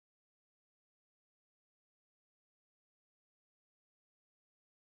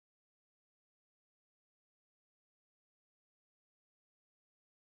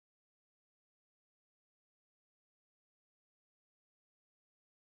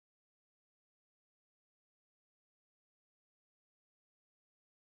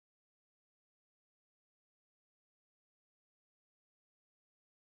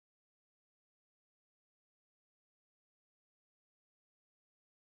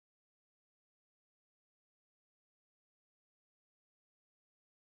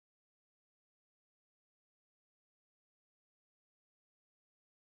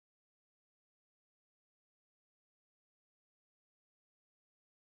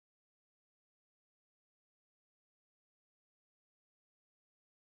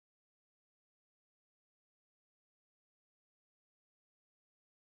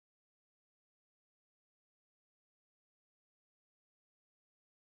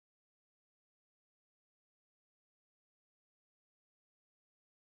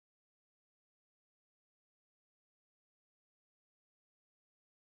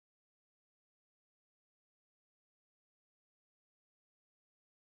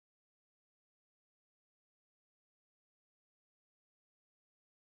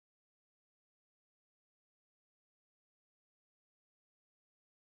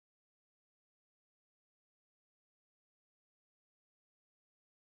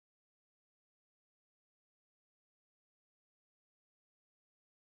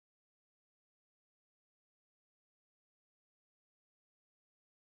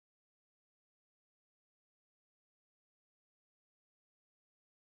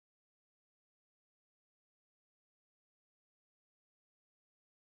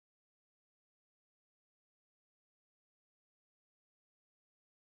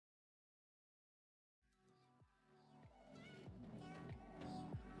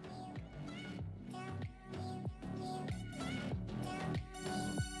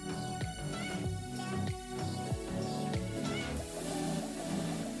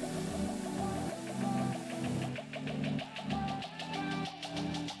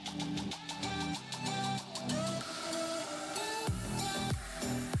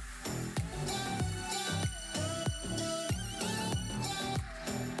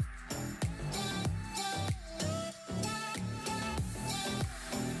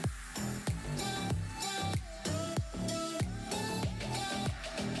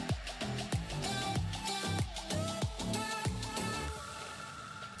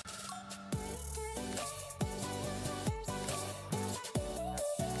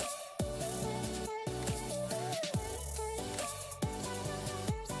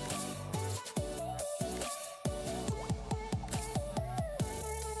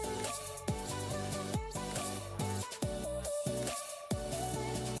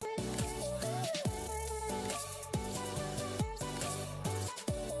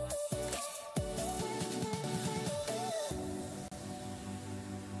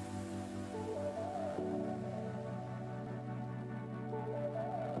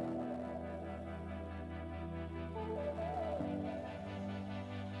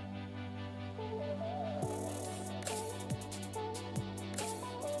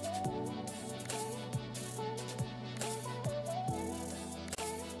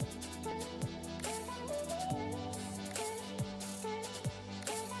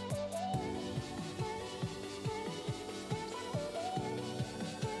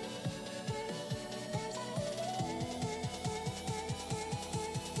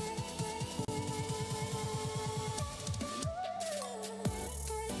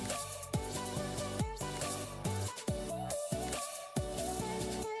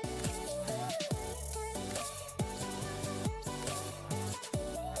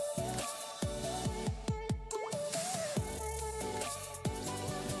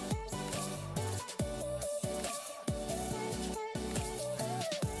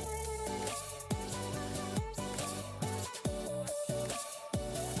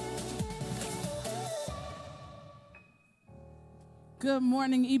Good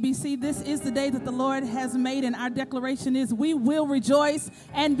morning, EBC. This is the day that the Lord has made, and our declaration is we will rejoice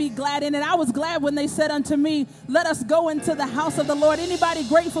and be glad in it. I was glad when they said unto me, let us go into the house of the Lord. Anybody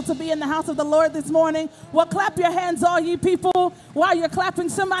grateful to be in the house of the Lord this morning? Well, clap your hands, all ye people. While you're clapping,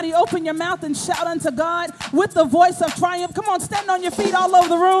 somebody open your mouth and shout unto God with the voice of triumph. Come on, stand on your feet all over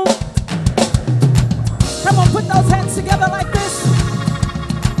the room. Come on, put those hands together like this.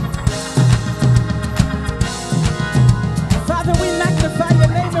 Father, we magnify your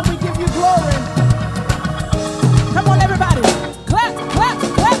name and we give you glory. Come on, everybody. Clap, clap,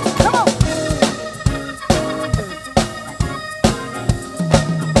 clap. Come on.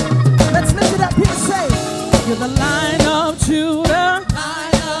 Let's lift it up here. Say, you're the Lion of Judah.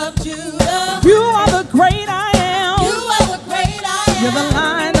 Lion of Judah. You are the great I am. You are the great I am. You're the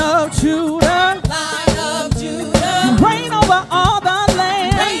Lion of Judah. Lion of Judah. You reign over all the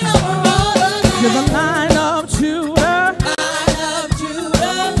land. Reign over all the land. You're the Lion of Judah.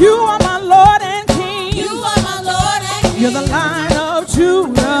 You are my Lord and King. You are my Lord and King. You're the Lion of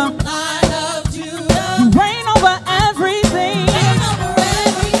Judah. Lion of Judah. You reign over everything. Reign over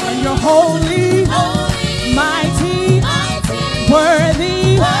everything. And you're holy, holy, mighty, mighty,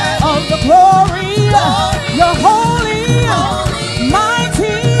 worthy of the glory. You're holy,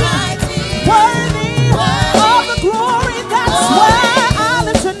 mighty, worthy of the glory. That's why I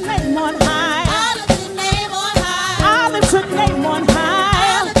lift your name on high. I lift your name on high. I lift your name on high.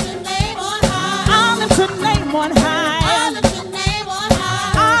 On high. I lift your name on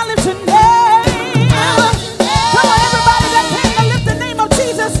high. I lift your name. Come on, everybody that came to lift the name of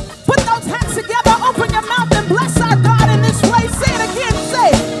Jesus, put those hands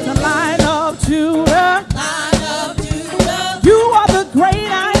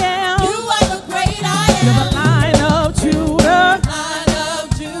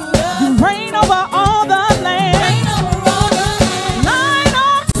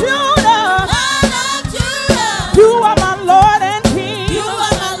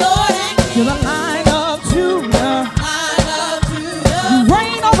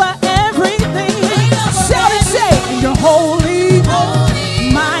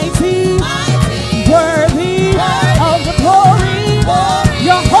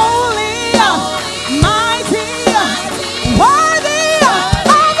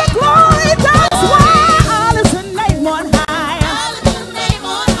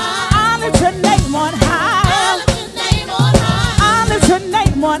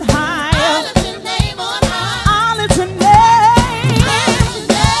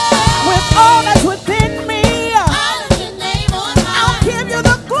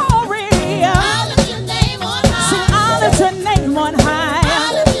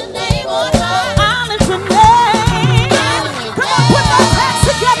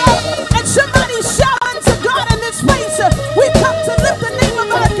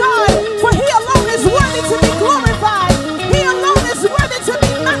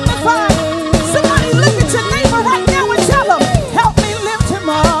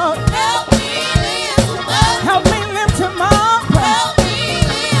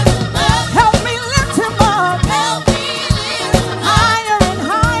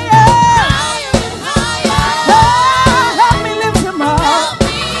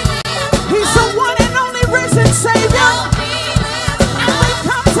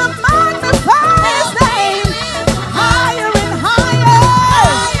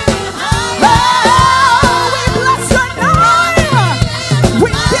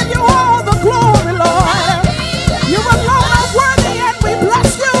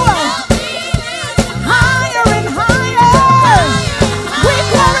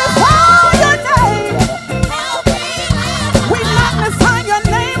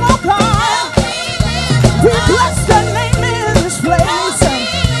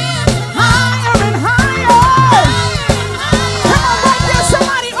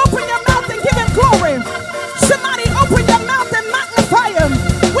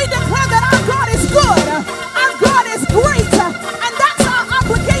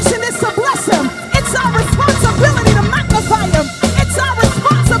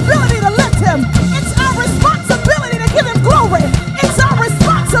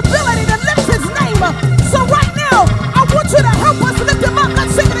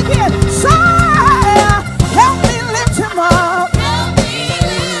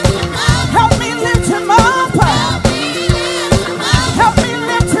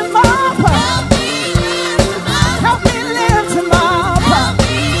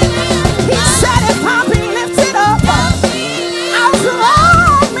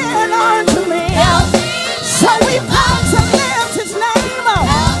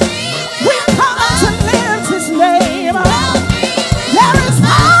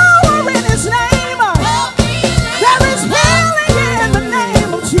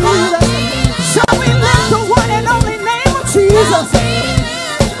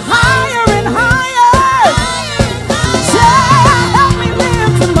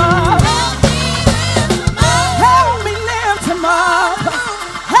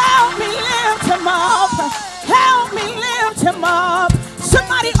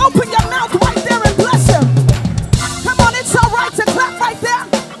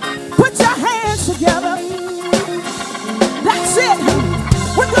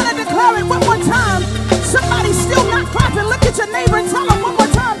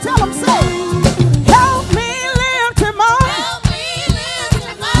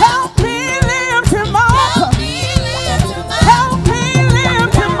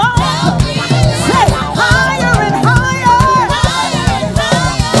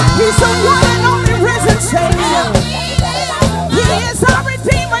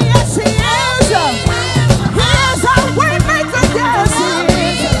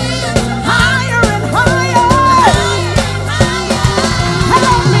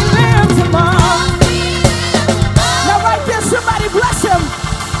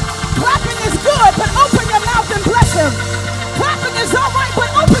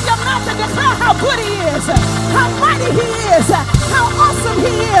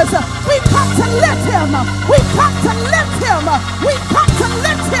him. We come to lift him. We come to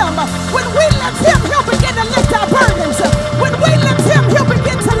lift him. When we lift him, he'll begin to lift our burdens. When we lift him, he'll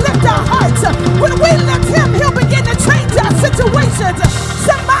begin to lift our hearts. When we lift him, he'll begin to change our situations.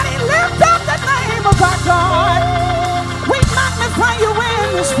 Somebody lift up the name of our God. We magnify you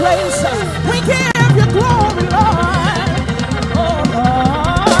in this place. We give you glory, Lord. Oh,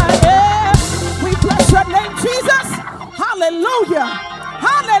 Lord, yeah. We bless your name, Jesus. Hallelujah.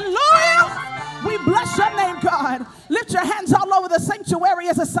 Hallelujah. We bless your name, God. Lift your hands all over the sanctuary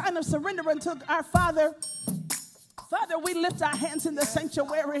as a sign of surrender unto our Father. Father, we lift our hands in the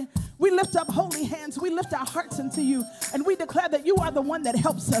sanctuary. We lift up holy hands. We lift our hearts unto you. And we declare that you are the one that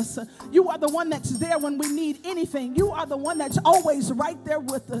helps us. You are the one that's there when we need anything. You are the one that's always right there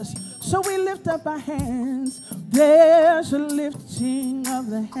with us. So we lift up our hands. There's a lifting of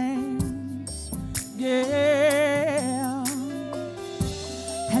the hands. Yeah.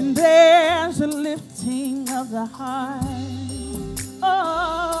 And there's a lifting of the heart.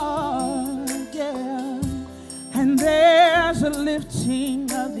 Oh, yeah. And there's a lifting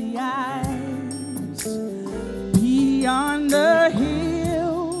of the eyes beyond the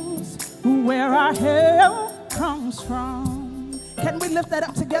hills where our help comes from. Can we lift that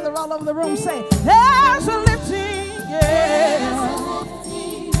up together all over the room? Say, there's a lifting, yeah.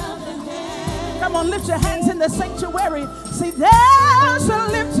 Come on, lift your hands in the sanctuary. Say, there's a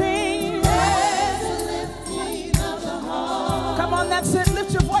lifting. Come on, that's it.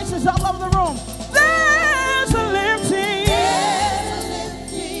 Lift your voices all over the room. There's a lifting.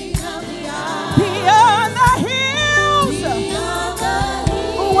 Beyond the hills.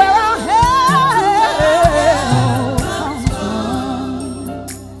 Where our help comes from.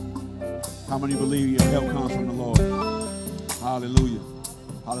 How many believe your help comes from the Lord? Hallelujah.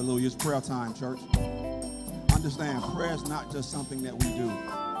 Hallelujah. It's prayer time, church. Understand, prayer is not just something that we do.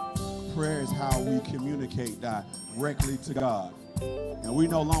 Prayer is how we communicate directly to God. And we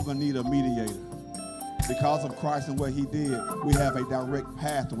no longer need a mediator. Because of Christ and what he did, we have a direct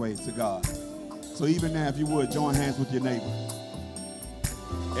pathway to God. So even now, if you would, join hands with your neighbor.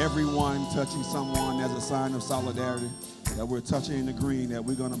 Everyone touching someone as a sign of solidarity, that we're touching and agreeing that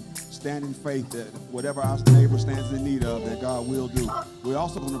we're going to stand in faith that whatever our neighbor stands in need of, that God will do. We're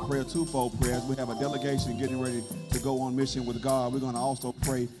also going to pray a twofold prayers. We have a delegation getting ready to go on mission with God. We're going to also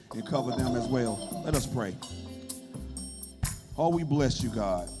pray and cover them as well. Let us pray. Oh, we bless you,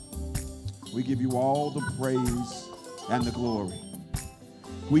 God. We give you all the praise and the glory.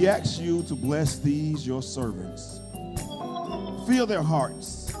 We ask you to bless these, your servants. Fill their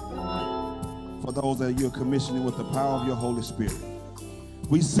hearts for those that you're commissioning with the power of your Holy Spirit.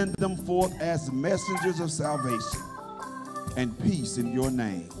 We send them forth as messengers of salvation and peace in your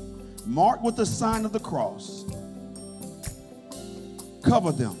name. Marked with the sign of the cross.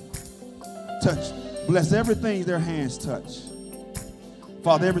 Cover them. Touch. Bless everything their hands touch.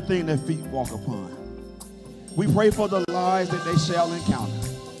 Father, everything their feet walk upon. We pray for the lives that they shall encounter.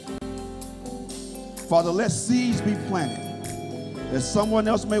 Father, let seeds be planted that someone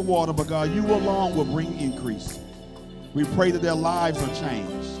else may water, but God, you alone will bring increase. We pray that their lives are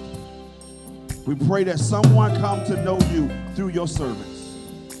changed. We pray that someone come to know you through your servants.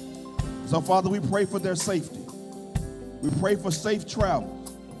 So, Father, we pray for their safety. We pray for safe travel.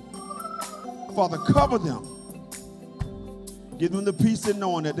 Father, cover them. Give them the peace in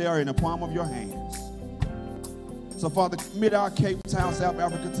knowing that they are in the palm of your hands. So, Father, commit our Cape Town, South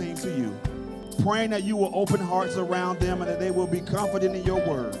Africa team to you, praying that you will open hearts around them and that they will be confident in your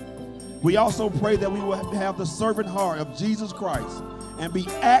word. We also pray that we will have the servant heart of Jesus Christ and be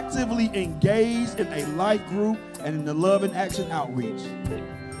actively engaged in a life group and in the love and action outreach.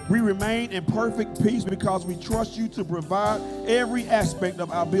 We remain in perfect peace because we trust you to provide every aspect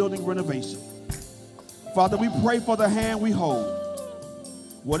of our building renovation. Father, we pray for the hand we hold.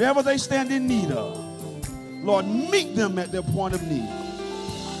 Whatever they stand in need of, Lord, meet them at their point of need.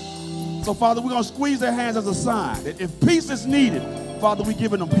 So, Father, we're going to squeeze their hands as a sign that if peace is needed, Father, we're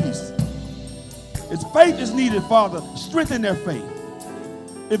giving them peace. If faith is needed, Father, strengthen their faith.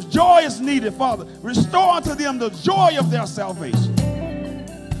 If joy is needed, Father, restore unto them the joy of their salvation.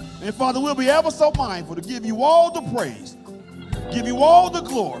 And, Father, we'll be ever so mindful to give you all the praise, give you all the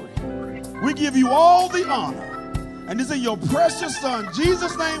glory. We give you all the honor. And this is in your precious Son,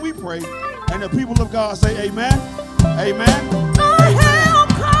 Jesus' name we pray. And the people of God say amen, amen. Our help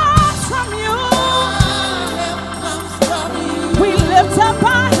comes from you. We lift up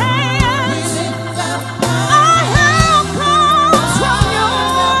our hands. Our help comes from you.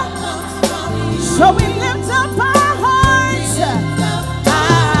 So we lift up our hearts.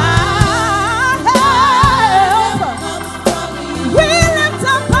 Our help. We lift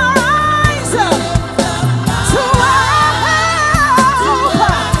up our eyes.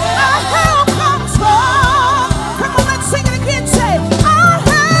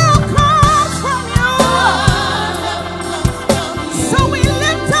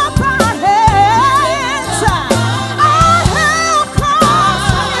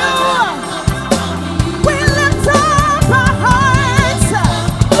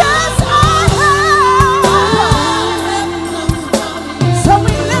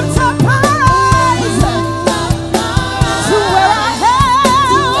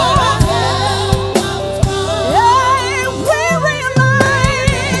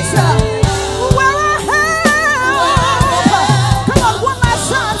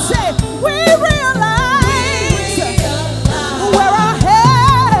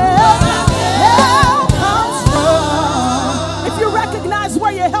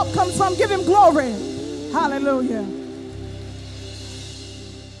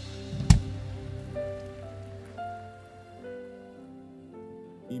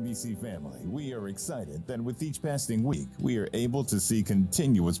 EBC family, we are excited that with each passing week, we are able to see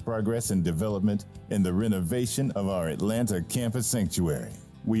continuous progress and development in the renovation of our Atlanta campus sanctuary.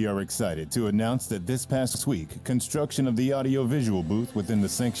 We are excited to announce that this past week, construction of the audio-visual booth within the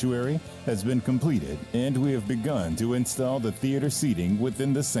sanctuary has been completed, and we have begun to install the theater seating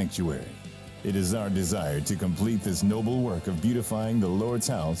within the sanctuary. It is our desire to complete this noble work of beautifying the Lord's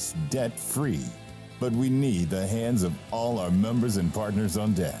house debt-free. But we need the hands of all our members and partners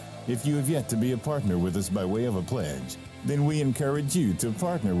on deck. If you have yet to be a partner with us by way of a pledge, then we encourage you to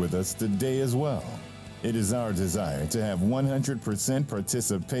partner with us today as well. It is our desire to have 100%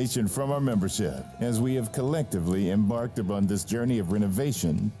 participation from our membership as we have collectively embarked upon this journey of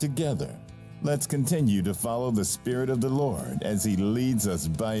renovation together. Let's continue to follow the Spirit of the Lord as He leads us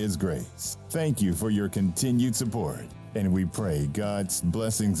by His grace. Thank you for your continued support. And we pray God's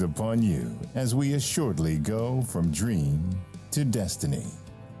blessings upon you as we assuredly go from dream to destiny.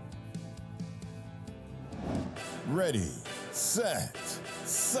 Ready, set,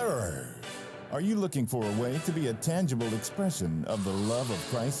 serve. Are you looking for a way to be a tangible expression of the love of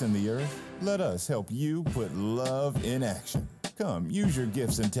Christ in the earth? Let us help you put love in action. Come, use your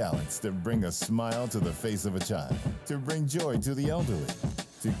gifts and talents to bring a smile to the face of a child, to bring joy to the elderly,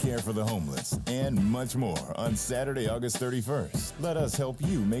 to care for the homeless, and much more on Saturday, August 31st. Let us help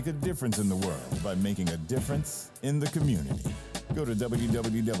you make a difference in the world by making a difference in the community. Go to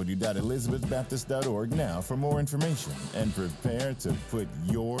www.elizabethbaptist.org now for more information and prepare to put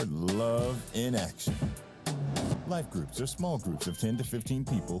your love in action. Life groups are small groups of 10 to 15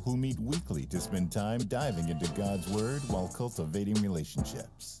 people who meet weekly to spend time diving into God's Word while cultivating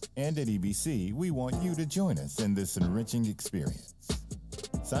relationships. And at EBC, we want you to join us in this enriching experience.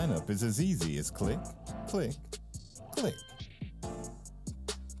 Sign up is as easy as click, click, click.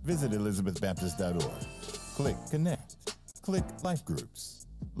 Visit elizabethbaptist.org. Click Connect. Click Life Groups.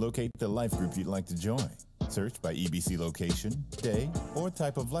 Locate the life group you'd like to join. Search by EBC location, day, or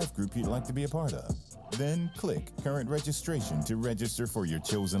type of life group you'd like to be a part of. Then click Current Registration to register for your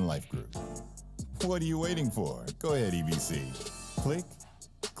chosen life group. What are you waiting for? Go ahead, EBC. Click,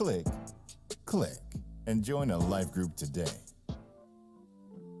 click, click, and join a life group today.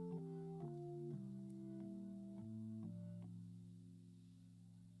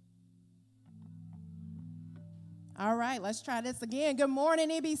 All right, let's try this again. Good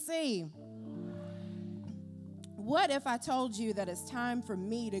morning, EBC. What if I told you that it's time for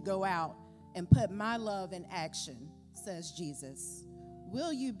me to go out and put my love in action, says Jesus?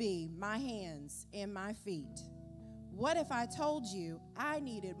 Will you be my hands and my feet? What if I told you I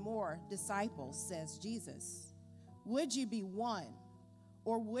needed more disciples, says Jesus? Would you be one,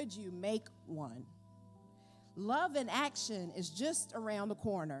 or would you make one? Love in action is just around the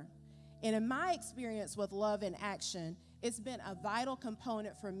corner. And in my experience with love in action, it's been a vital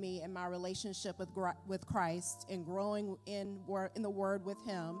component for me in my relationship with Christ and growing in the Word with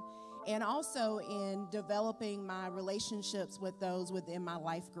Him, and also in developing my relationships with those within my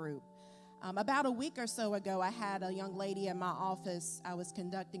life group. About a week or so ago, I had a young lady in my office. I was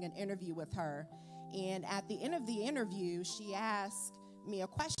conducting an interview with her, and at the end of the interview, she asked me a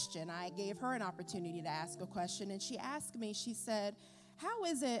question. I gave her an opportunity to ask a question, and she asked me, she said, "How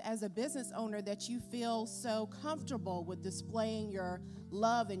is it as a business owner that you feel so comfortable with displaying your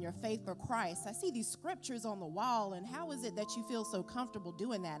love and your faith for Christ? I see these scriptures on the wall, and how is it that you feel so comfortable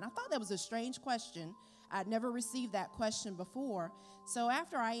doing that?" And I thought that was a strange question. I'd never received that question before. So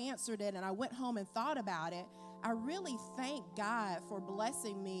after I answered it and I went home and thought about it, I really thank God for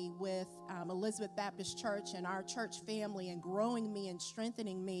blessing me with Elizabeth Baptist Church and our church family, and growing me and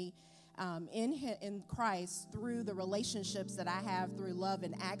strengthening me in Christ through the relationships that I have through Love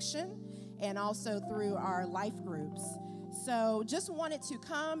in Action, and also through our life groups. So just wanted to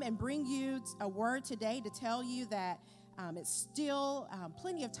come and bring you a word today to tell you that it's still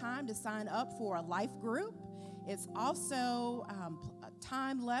plenty of time to sign up for a life group. It's also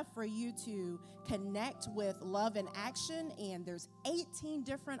time left for you to connect with Love in Action, and there's 18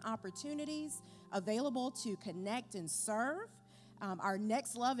 different opportunities available to connect and serve. Our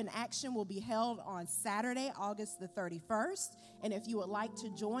next Love in Action will be held on Saturday, August the 31st. And if you would like to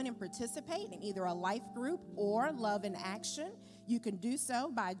join and participate in either a life group or Love in Action, you can do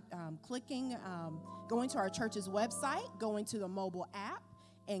so by going to our church's website, going to the mobile app,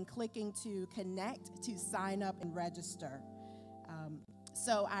 and clicking to connect to sign up and register.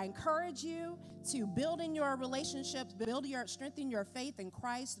 So I encourage you to build in your relationships, strengthen your faith in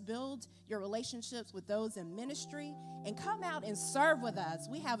Christ, build your relationships with those in ministry, and come out and serve with us.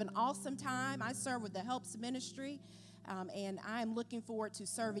 We have an awesome time. I serve with the Helps Ministry, and I'm looking forward to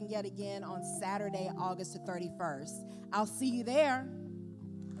serving yet again on Saturday, August the 31st. I'll see you there.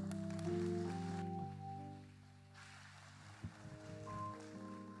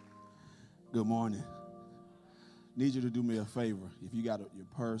 Good morning. Need you to do me a favor. If you got your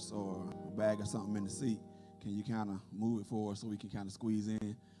purse or a bag or something in the seat, can you kind of move it forward so we can kind of squeeze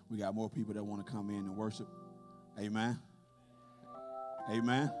in? We got more people that want to come in and worship. Amen.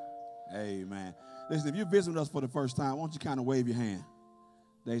 Amen. Amen. Listen, if you're visiting us for the first time, why don't you kind of wave your hand?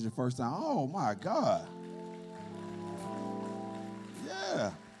 Today's your first time. Oh, my God.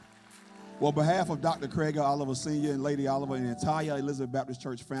 Yeah. Well, on behalf of Dr. Craig Oliver Sr. and Lady Oliver and the entire Elizabeth Baptist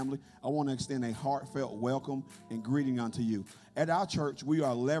Church family, I want to extend a heartfelt welcome and greeting unto you. At our church, we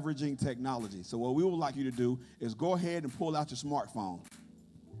are leveraging technology. So what we would like you to do is go ahead and pull out your smartphone.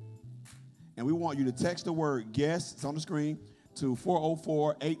 And we want you to text the word guest, it's on the screen, to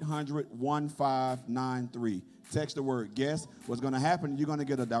 404-800-1593. Text the word guest. What's going to happen, you're going to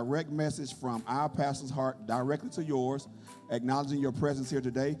get a direct message from our pastor's heart directly to yours, acknowledging your presence here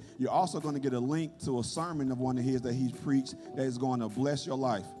today. You're also going to get a link to a sermon of one of his that he's preached that is going to bless your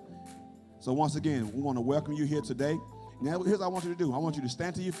life. So once again, we want to welcome you here today. Now, here's what I want you to do. I want you to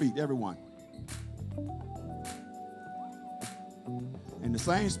stand to your feet, everyone. In the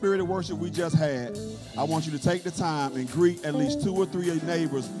same spirit of worship we just had, I want you to take the time and greet at least 2 or 3 of your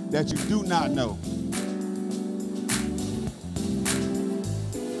neighbors that you do not know.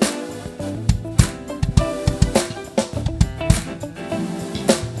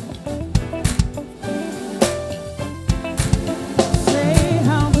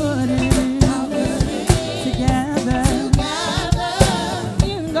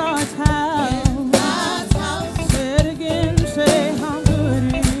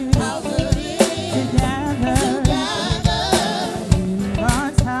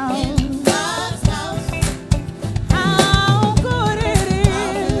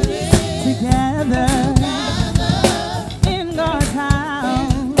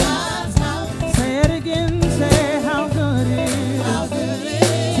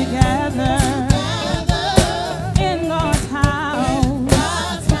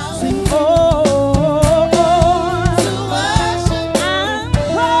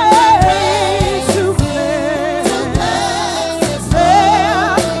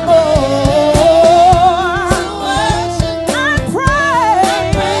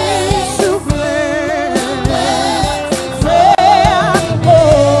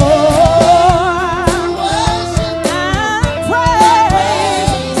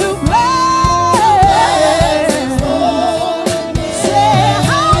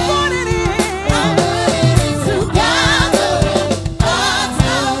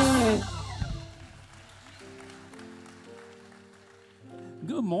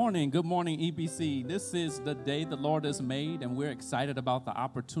 Good morning, EBC. This is the day the Lord has made, and we're excited about the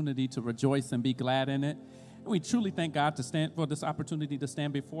opportunity to rejoice and be glad in it. And we truly thank God for this opportunity to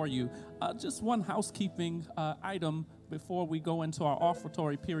stand before you. Just one housekeeping item before we go into our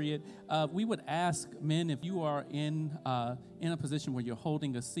offertory period. We would ask men, if you are in a position where you're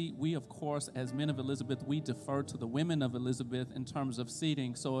holding a seat, we, of course, as men of Elizabeth, we defer to the women of Elizabeth in terms of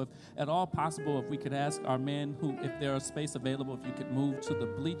seating. So if at all possible, if we could ask our men who, if there is space available, if you could move to the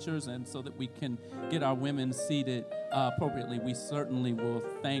bleachers and so that we can get our women seated appropriately, we certainly will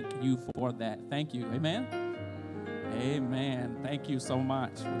thank you for that. Thank you. Amen? Amen. Thank you so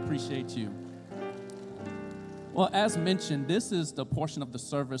much. We appreciate you. Well, as mentioned, this is the portion of the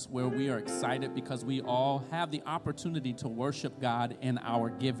service where we are excited because we all have the opportunity to worship God in our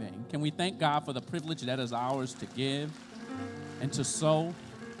giving. Can we thank God for the privilege that is ours to give and to sow?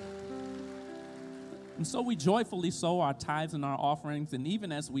 And so we joyfully sow our tithes and our offerings. And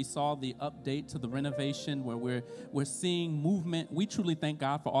even as we saw the update to the renovation where we're seeing movement, we truly thank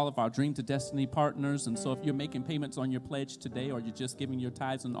God for all of our Dream to Destiny partners. And so if you're making payments on your pledge today or you're just giving your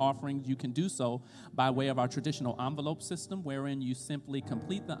tithes and offerings, you can do so by way of our traditional envelope system, wherein you simply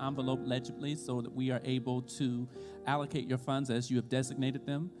complete the envelope legibly so that we are able to allocate your funds as you have designated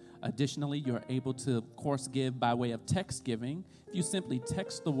them. Additionally, you're able to, of course, give by way of text giving. If you simply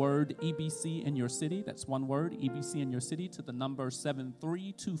text the word EBC in your city, that's one word, EBC in your city, to the number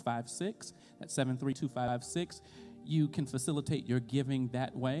 73256, that's 73256, you can facilitate your giving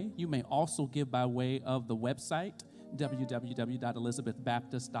that way. You may also give by way of the website,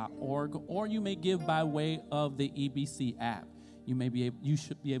 www.elizabethbaptist.org, or you may give by way of the EBC app. You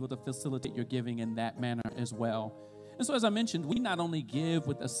should be able to facilitate your giving in that manner as well. And so, as I mentioned, we not only give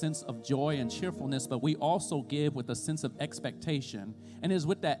with a sense of joy and cheerfulness, but we also give with a sense of expectation. And it is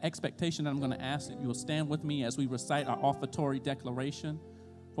with that expectation that I'm going to ask that you will stand with me as we recite our offertory declaration.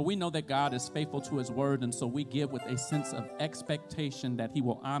 For we know that God is faithful to his word, and so we give with a sense of expectation that he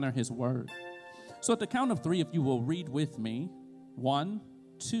will honor his word. So at the count of 3, if you will read with me, 1,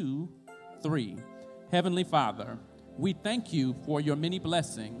 2, 3. Heavenly Father, We thank you for your many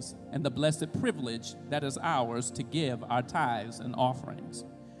blessings and the blessed privilege that is ours to give our tithes and offerings.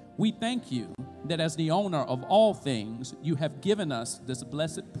 We thank you that as the owner of all things, you have given us this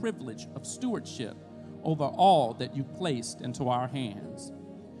blessed privilege of stewardship over all that you placed into our hands.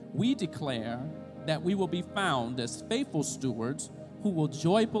 We declare that we will be found as faithful stewards who will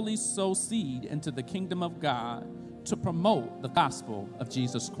joyfully sow seed into the kingdom of God to promote the gospel of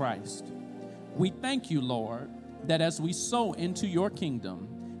Jesus Christ. We thank you, Lord, that as we sow into your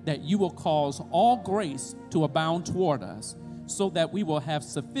kingdom, that you will cause all grace to abound toward us, so that we will have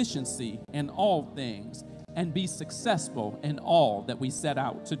sufficiency in all things and be successful in all that we set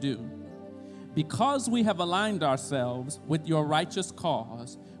out to do. Because we have aligned ourselves with your righteous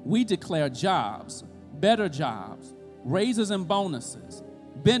cause, we declare jobs, better jobs, raises and bonuses,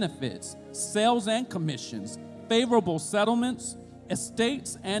 benefits, sales and commissions, favorable settlements,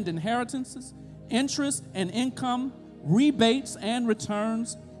 estates and inheritances, interest and income, rebates and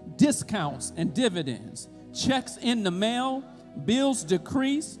returns, discounts and dividends, checks in the mail, bills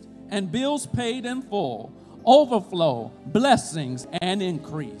decreased, and bills paid in full, overflow, blessings, and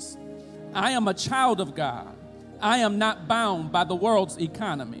increase. I am a child of God. I am not bound by the world's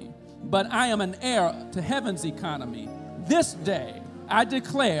economy, but I am an heir to heaven's economy. This day, I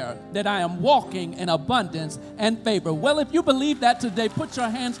declare that I am walking in abundance and favor. Well, if you believe that today, put your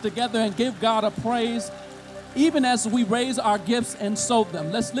hands together and give God a praise. Even as we raise our gifts and sow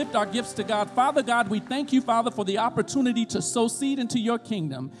them, let's lift our gifts to God. Father God, we thank you, Father, for the opportunity to sow seed into your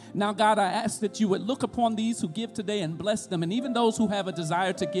kingdom. Now, God, I ask that you would look upon these who give today and bless them. And even those who have a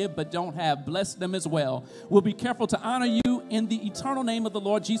desire to give but don't have, bless them as well. We'll be careful to honor you in the eternal name of the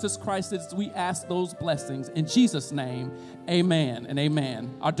Lord Jesus Christ as we ask those blessings. In Jesus' name, amen and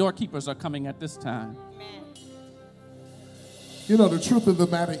amen. Our doorkeepers are coming at this time. You know, the truth of the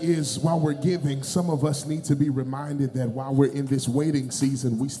matter is, while we're giving, some of us need to be reminded that while we're in this waiting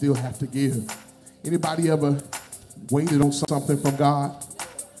season, we still have to give. Anybody ever waited on something from God?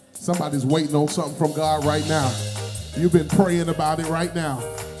 Somebody's waiting on something from God right now. You've been praying about it right now.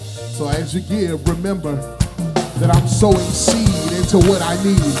 So as you give, remember that I'm sowing seed into what I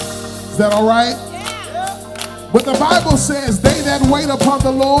need. Is that all right? Yeah. But the Bible says, they that wait upon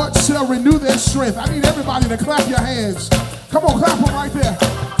the Lord shall renew their strength. I need everybody to clap your hands. Come on, clap them right there.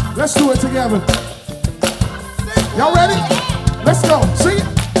 Let's do it together. Y'all ready? Let's go. Sing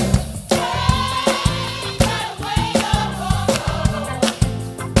it.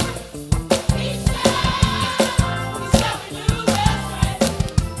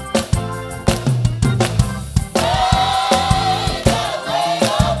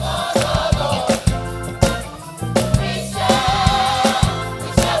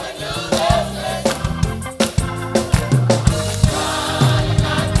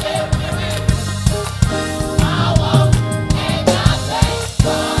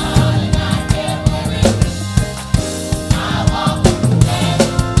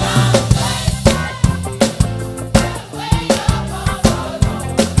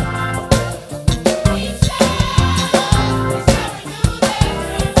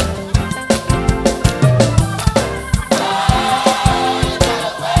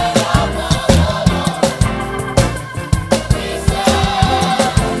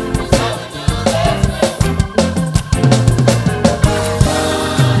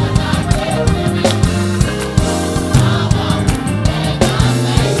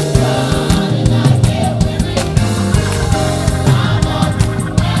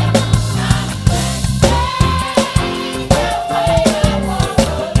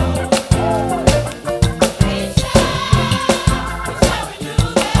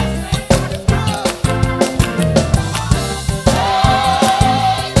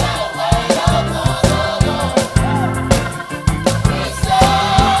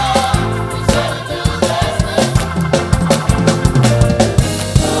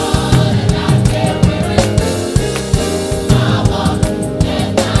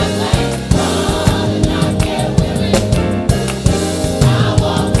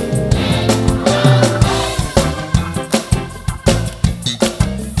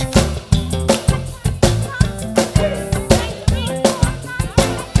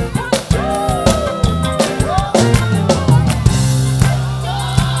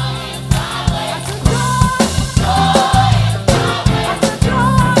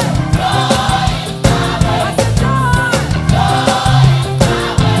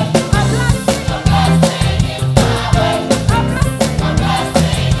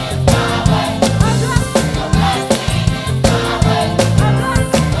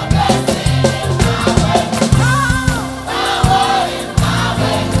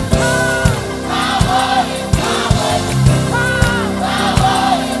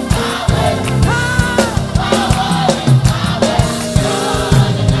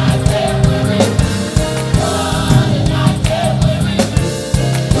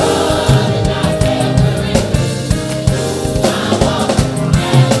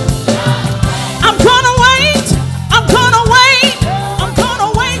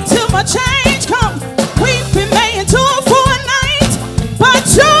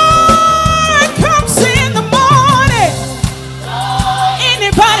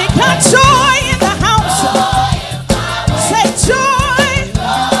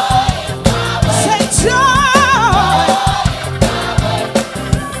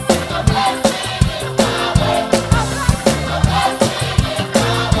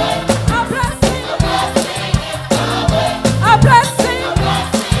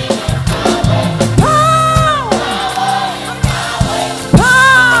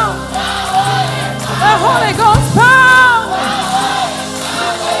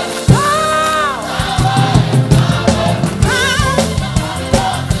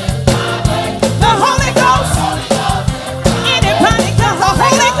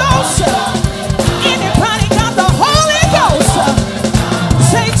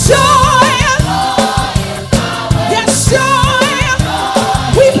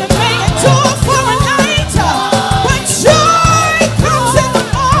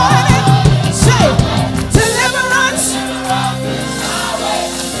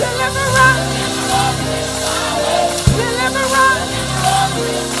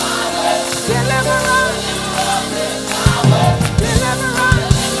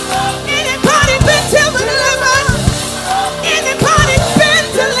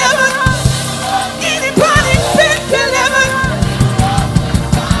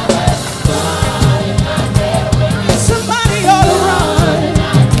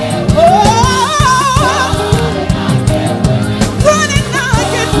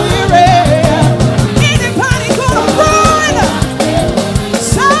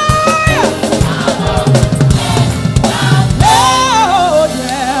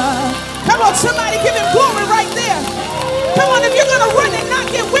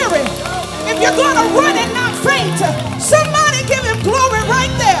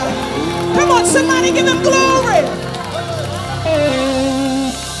 on, somebody give him glory.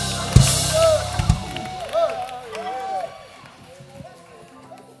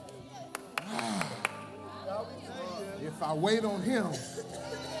 If I wait on him,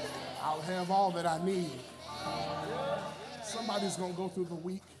 I'll have all that I need. Somebody's going to go through the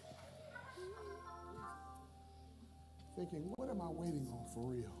week thinking, what am I waiting on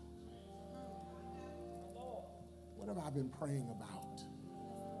for real? What have I been praying about?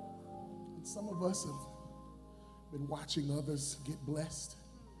 And some of us have been watching others get blessed,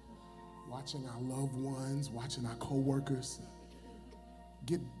 watching our loved ones, watching our co-workers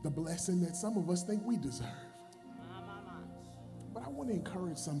get the blessing that some of us think we deserve. But I want to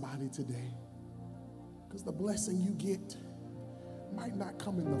encourage somebody today, because the blessing you get might not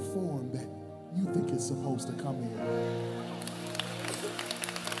come in the form that you think it's supposed to come in.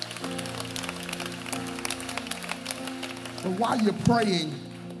 But while you're praying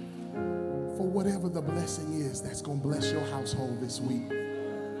for whatever the blessing is that's going to bless your household this week,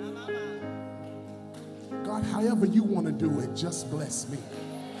 God, however you want to do it, just bless me.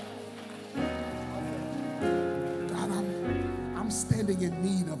 God, I'm standing in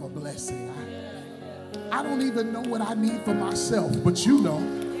need of a blessing. I don't even know what I need for myself, but you know.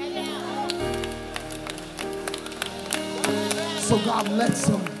 So God, let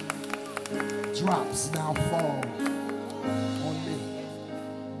some drops now fall on me.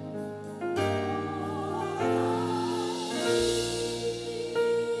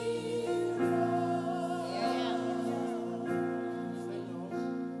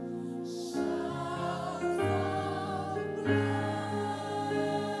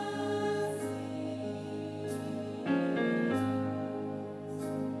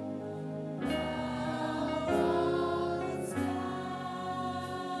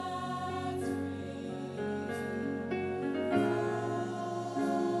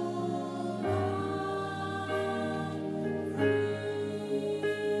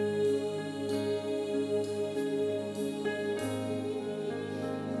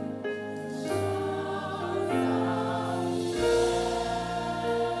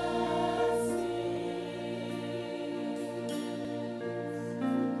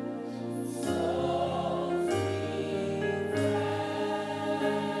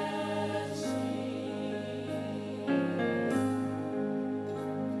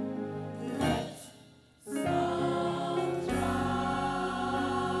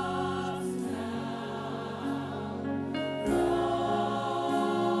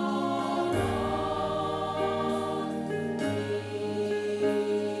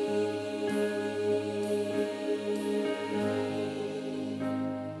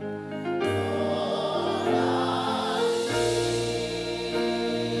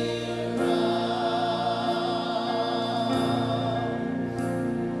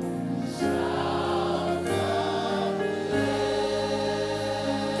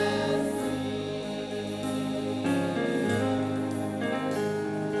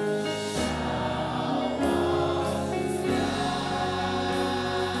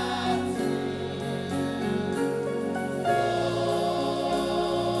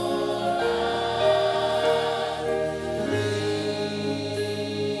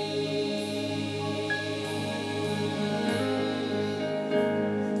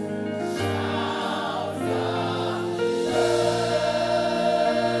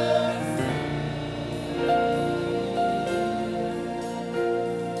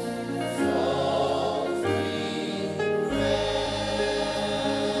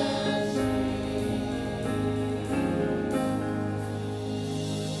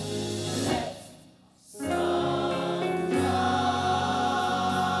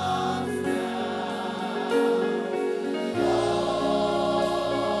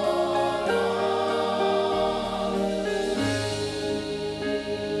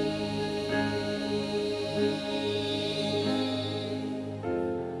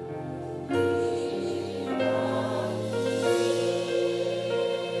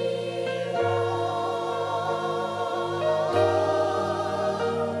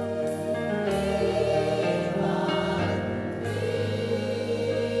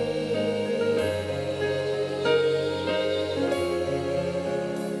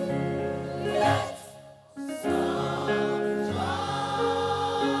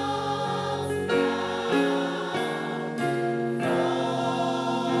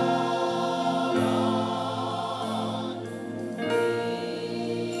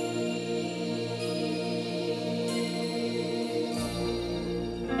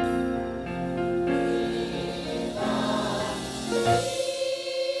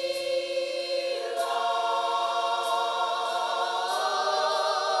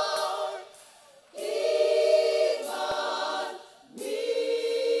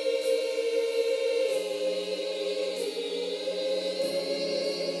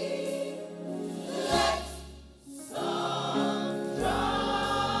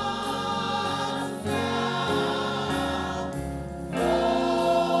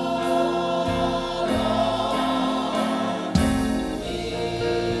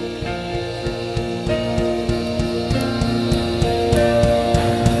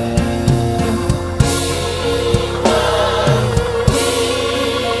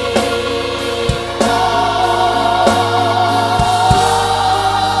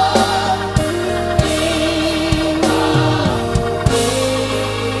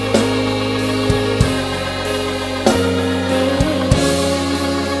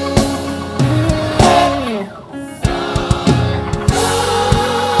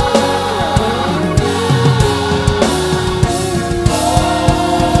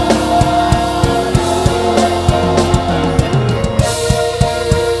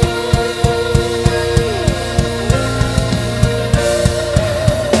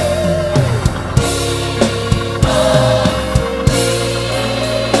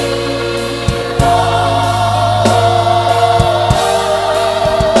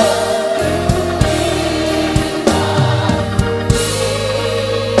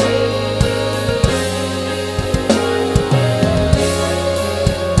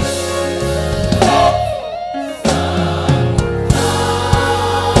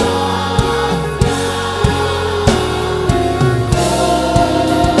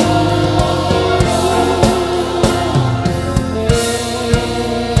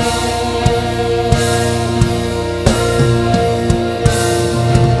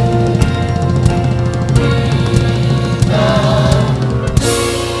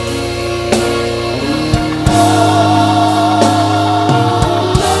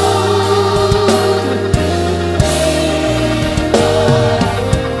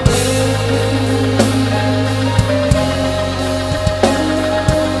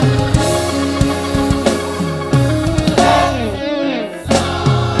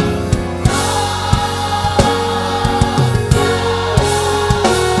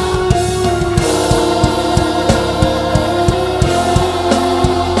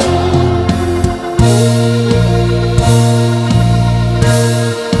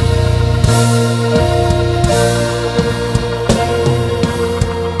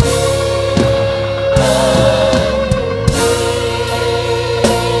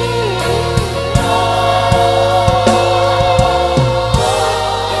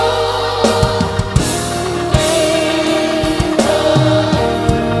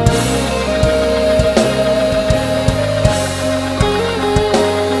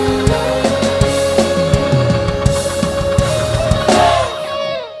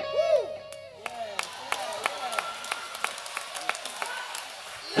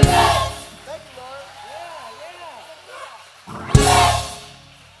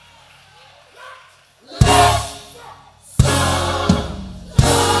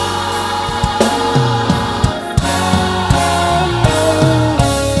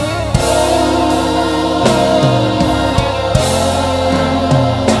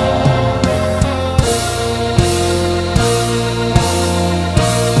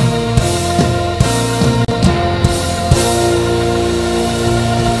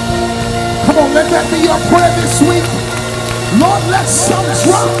 your prayer this week? Lord, let some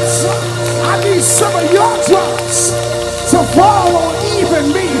drops, I need some of your drops to fall on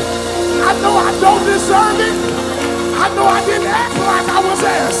even me. I know I don't deserve it. I know I didn't act like I was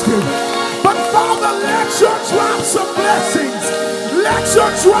asking. But Father, let your drops of blessings, let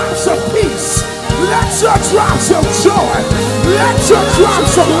your drops of peace, let your drops of joy, let your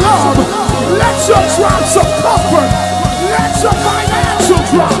drops of love, let your drops of comfort, let your financial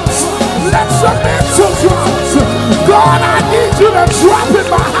drops, let your mental drops. God, I need you to drop in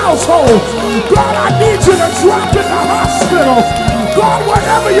my household. God, I need you to drop in the hospital. God,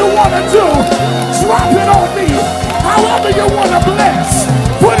 whatever you want to do, drop it on me. However you want to bless,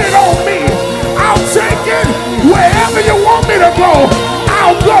 put it on me. I'll take it. Wherever you want me to go,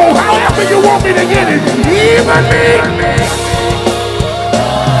 I'll go. However you want me to get it, even me.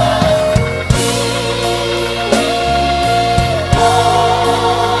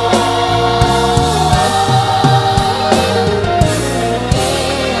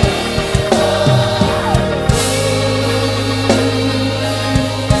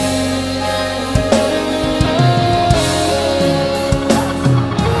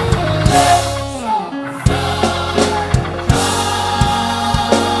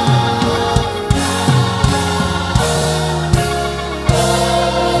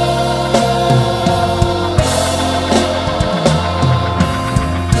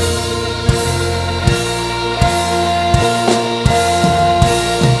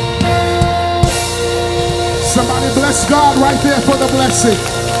 Bless God right there for the blessing.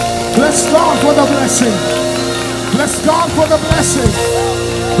 Bless God for the blessing. Bless God for the blessing.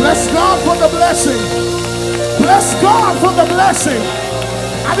 Bless God for the blessing. Bless God for the blessing.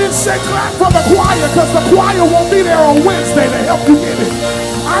 I didn't say clap for the choir because the choir won't be there on Wednesday to help you get it.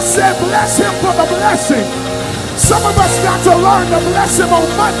 I said bless him for the blessing. Some of us got to learn to bless him on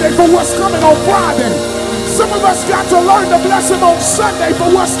Monday for what's coming on Friday. Some of us got to learn to bless him on Sunday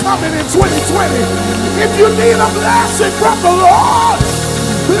for what's coming in 2020. If you need a blessing from the Lord,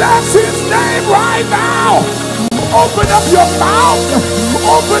 bless his name right now. Open up your mouth.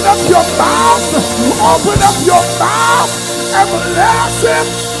 Open up your mouth. Open up your mouth and bless him.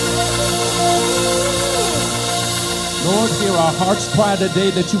 Lord, hear our heart's cry today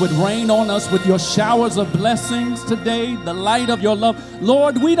that you would rain on us with your showers of blessings today, the light of your love.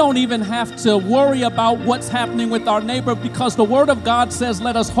 Lord, we don't even have to worry about what's happening with our neighbor because the word of God says,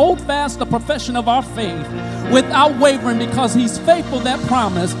 let us hold fast the profession of our faith without wavering because he's faithful that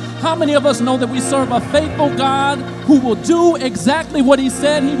promise. How many of us know that we serve a faithful God who will do exactly what he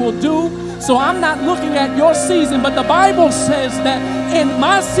said he will do? So I'm not looking at your season, but the Bible says that in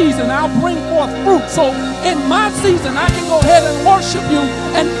my season, I'll bring forth fruit. So in my season, I can go ahead and worship you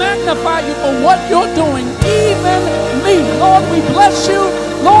and magnify you for what you're doing, even me. Lord, we bless you.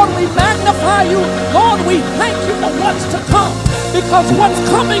 Lord, we magnify you. Lord, we thank you for what's to come because what's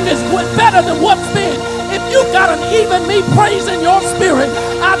coming is better than what's been. If you got an even me praise in your spirit,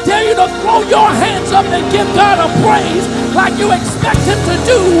 I dare you to throw your hands up and give God a praise like you expect him to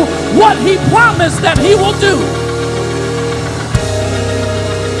do what he promised that he will do.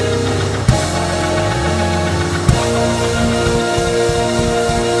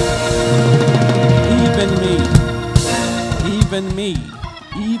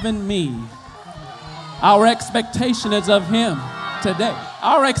 Even me. Our expectation is of him today.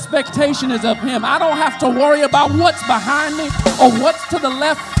 Our expectation is of him. I don't have to worry about what's behind me or what's to the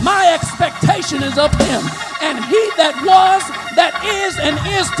left. My expectation is of him. And he that was, that is, and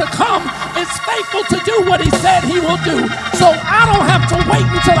is to come is faithful to do what he said he will do. So I don't have to wait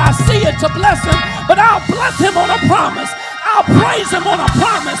until I see it to bless him, but I'll bless him on a promise. I'll praise him on a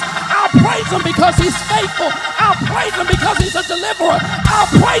promise. I'll praise him because he's faithful. I'll praise him because he's a deliverer. I'll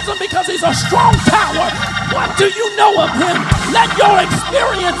praise him because he's a strong tower. What do you know of him? Let your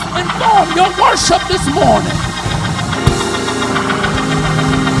experience inform your worship this morning.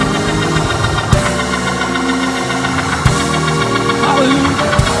 Hallelujah.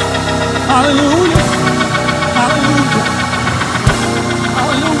 Hallelujah. Hallelujah.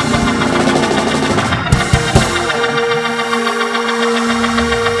 Hallelujah.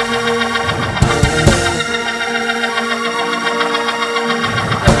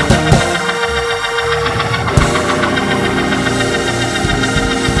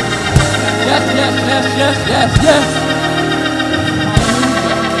 Yes.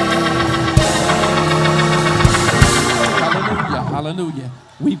 Hallelujah.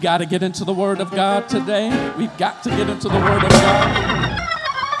 We've got to get into the Word of God today. We've got to get into the Word of God.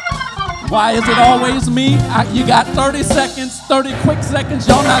 Why is it always me? You got 30 seconds, 30 quick seconds.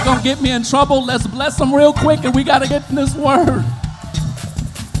 Y'all not going to get me in trouble. Let's bless them real quick and we got to get in this Word.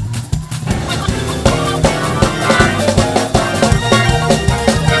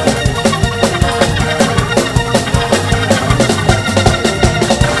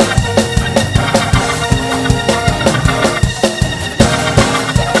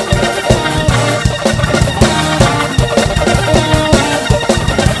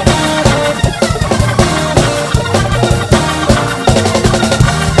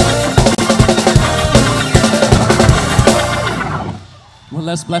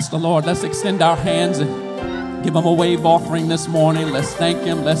 let's bless the Lord. Let's extend our hands and give him a wave offering this morning. Let's thank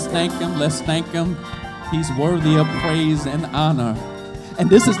him. Let's thank him. Let's thank him. He's worthy of praise and honor. And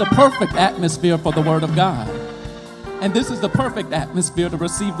this is the perfect atmosphere for the word of God. And this is the perfect atmosphere to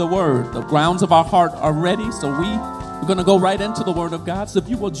receive the word. The grounds of our heart are ready, so we're going to go right into the word of God. So if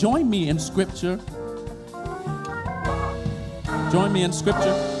you will join me in scripture. Join me in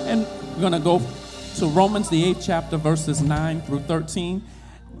scripture. And we're going to go to Romans, the 8th chapter, verses 9 through 13.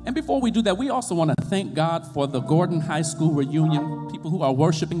 And before we do that, we also want to thank God for the Gordon High School reunion, people who are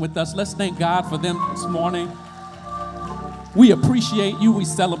worshiping with us. Let's thank God for them this morning. We appreciate you. We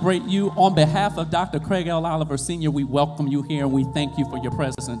celebrate you. On behalf of Dr. Craig L. Oliver Sr., we welcome you here, and we thank you for your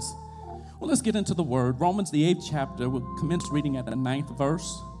presence. Well, let's get into the word. Romans, the 8th chapter, we'll commence reading at the 9th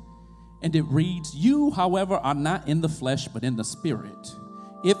verse. And it reads, "You, however, are not in the flesh, but in the Spirit.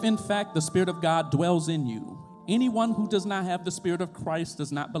 If, in fact, the Spirit of God dwells in you. Anyone who does not have the Spirit of Christ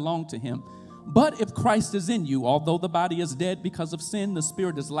does not belong to him. But if Christ is in you, although the body is dead because of sin, the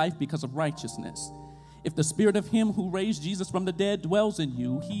Spirit is life because of righteousness. If the Spirit of him who raised Jesus from the dead dwells in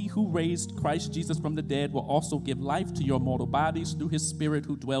you, he who raised Christ Jesus from the dead will also give life to your mortal bodies through his Spirit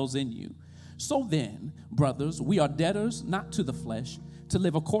who dwells in you. So then, brothers, we are debtors not to the flesh, to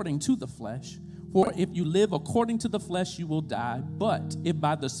live according to the flesh. For if you live according to the flesh, you will die. But if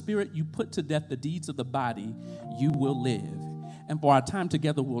by the Spirit you put to death the deeds of the body, you will live." And for our time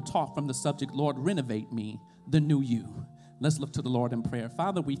together, we'll talk from the subject, Lord, renovate me, the new you. Let's look to the Lord in prayer.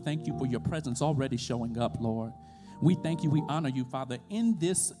 Father, we thank you for your presence already showing up, Lord. We thank you, we honor you, Father. In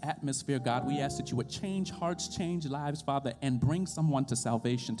this atmosphere, God, we ask that you would change hearts, change lives, Father, and bring someone to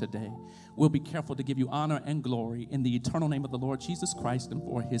salvation today. We'll be careful to give you honor and glory in the eternal name of the Lord Jesus Christ and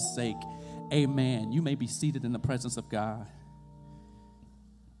for his sake. Amen. You may be seated in the presence of God.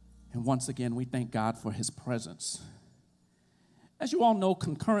 And once again, we thank God for his presence. As you all know,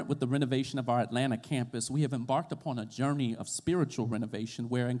 concurrent with the renovation of our Atlanta campus, we have embarked upon a journey of spiritual renovation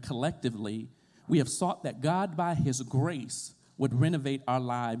wherein collectively we have sought that God, by his grace, would renovate our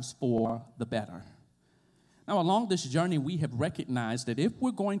lives for the better. Now, along this journey, we have recognized that if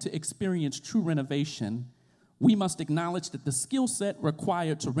we're going to experience true renovation, we must acknowledge that the skill set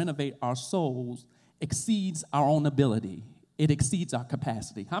required to renovate our souls exceeds our own ability. It exceeds our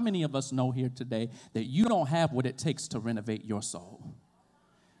capacity. How many of us know here today that you don't have what it takes to renovate your soul?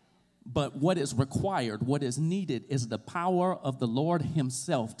 But what is required, what is needed, is the power of the Lord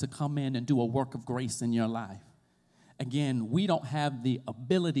himself to come in and do a work of grace in your life. Again, we don't have the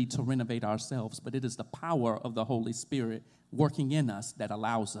ability to renovate ourselves, but it is the power of the Holy Spirit working in us that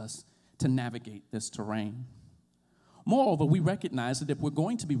allows us to navigate this terrain. Moreover, we recognize that if we're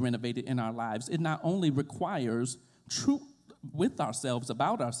going to be renovated in our lives, it not only requires truth with ourselves,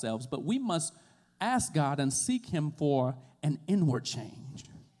 about ourselves, but we must ask God and seek him for an inward change.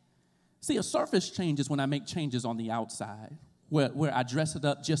 See, a surface change is when I make changes on the outside, where I dress it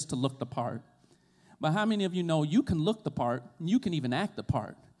up just to look the part. But how many of you know you can look the part, and you can even act the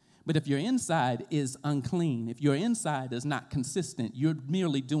part, but if your inside is unclean, if your inside is not consistent, you're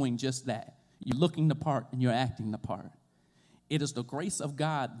merely doing just that. You're looking the part and you're acting the part. It is the grace of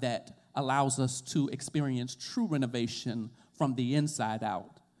God that allows us to experience true renovation from the inside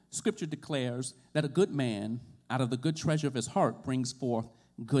out. Scripture declares that a good man, out of the good treasure of his heart, brings forth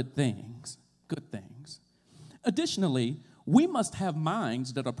good things. Good things. Additionally, we must have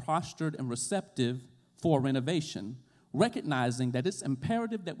minds that are postured and receptive for renovation, recognizing that it's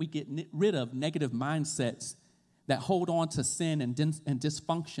imperative that we get rid of negative mindsets that hold on to sin and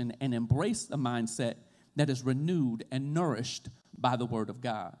dysfunction and embrace a mindset that is renewed and nourished by the Word of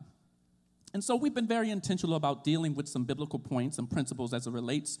God. And so we've been very intentional about dealing with some biblical points and principles as it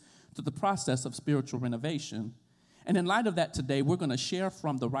relates to the process of spiritual renovation. And in light of that today, we're going to share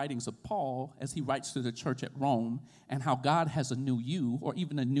from the writings of Paul as he writes to the church at Rome and how God has a new you or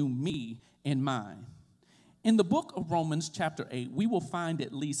even a new me in mind. In the book of Romans chapter 8, we will find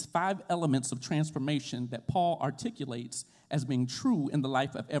at least 5 elements of transformation that Paul articulates as being true in the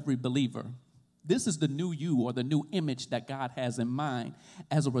life of every believer. This is the new you or the new image that God has in mind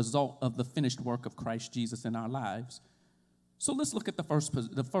as a result of the finished work of Christ Jesus in our lives. So let's look at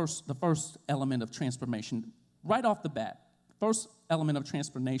the first element of transformation. Right off the bat, first element of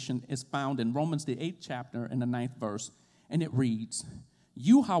transformation is found in Romans the 8th chapter and the 9th verse, and it reads,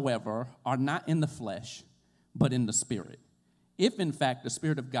 "You, however, are not in the flesh, but in the Spirit, if in fact the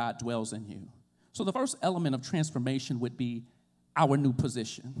Spirit of God dwells in you." So the first element of transformation would be our new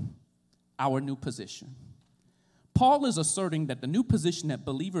position. Our new position. Paul is asserting that the new position that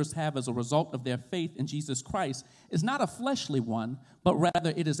believers have as a result of their faith in Jesus Christ is not a fleshly one, but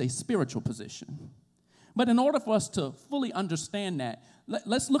rather it is a spiritual position. But in order for us to fully understand that,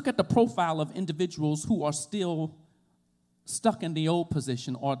 let's look at the profile of individuals who are still stuck in the old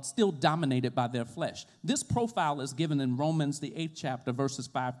position or still dominated by their flesh. This profile is given in Romans, the 8th chapter, verses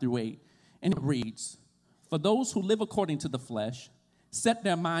 5 through 8. And it reads, "For those who live according to the flesh set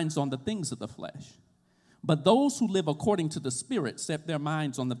their minds on the things of the flesh. But those who live according to the Spirit set their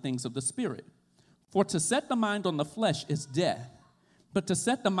minds on the things of the Spirit. For to set the mind on the flesh is death, but to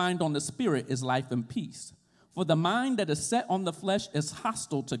set the mind on the Spirit is life and peace. For the mind that is set on the flesh is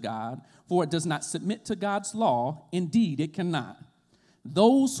hostile to God, for it does not submit to God's law. Indeed, it cannot.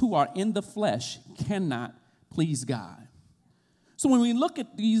 Those who are in the flesh cannot please God." So when we look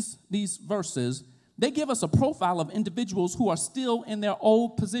at these verses, they give us a profile of individuals who are still in their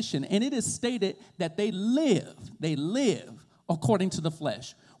old position. And it is stated that they live according to the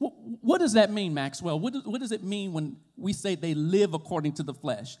flesh. What does that mean, Maxwell? What does it mean when we say they live according to the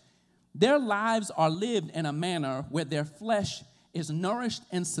flesh? Their lives are lived in a manner where their flesh is nourished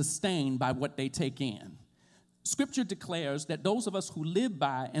and sustained by what they take in. Scripture declares that those of us who live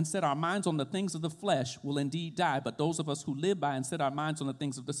by and set our minds on the things of the flesh will indeed die, but those of us who live by and set our minds on the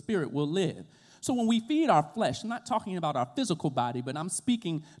things of the Spirit will live. So when we feed our flesh, I'm not talking about our physical body, but I'm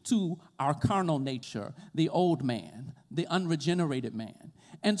speaking to our carnal nature, the old man, the unregenerated man.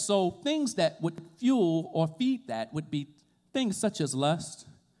 And so things that would fuel or feed that would be things such as lust,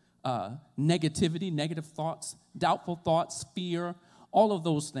 negativity, negative thoughts, doubtful thoughts, fear, all of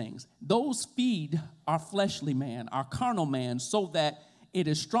those things. Those feed our fleshly man, our carnal man, so that it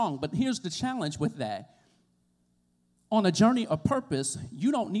is strong. But here's the challenge with that. On a journey of purpose,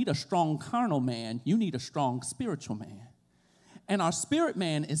 you don't need a strong carnal man. You need a strong spiritual man. And our spirit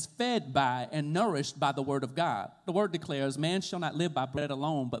man is fed by and nourished by the word of God. The word declares, "Man shall not live by bread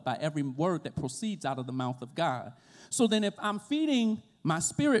alone, but by every word that proceeds out of the mouth of God." So then if I'm feeding my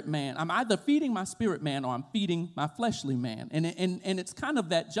spirit man, I'm either feeding my spirit man or I'm feeding my fleshly man. And it's kind of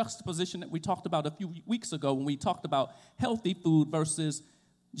that juxtaposition that we talked about a few weeks ago when we talked about healthy food versus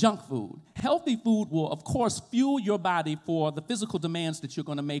junk food. Healthy food will, of course, fuel your body for the physical demands that you're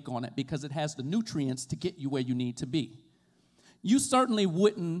going to make on it because it has the nutrients to get you where you need to be. You certainly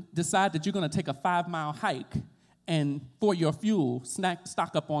wouldn't decide that you're going to take a 5-mile hike and for your fuel,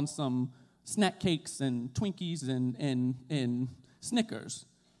 stock up on some snack cakes and Twinkies and Snickers.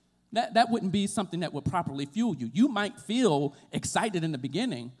 That wouldn't be something that would properly fuel you. You might feel excited in the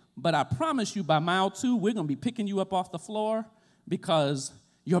beginning, but I promise you by mile 2, we're going to be picking you up off the floor because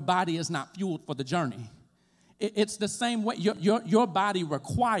your body is not fueled for the journey. It's the same way. Your body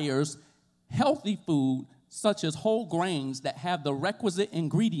requires healthy food such as whole grains that have the requisite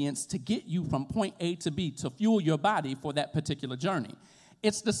ingredients to get you from point A to B to fuel your body for that particular journey.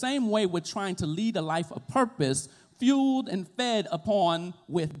 It's the same way with trying to lead a life of purpose, fueled and fed upon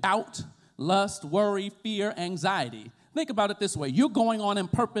with doubt, lust, worry, fear, anxiety. Think about it this way. You're going on in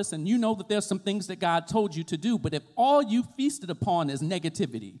purpose and you know that there's some things that God told you to do, but if all you feasted upon is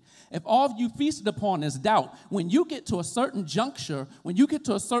negativity, if all you feasted upon is doubt, when you get to a certain juncture, when you get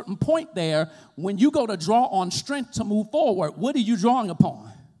to a certain point there, when you go to draw on strength to move forward, what are you drawing upon?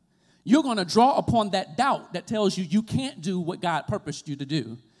 You're going to draw upon that doubt that tells you you can't do what God purposed you to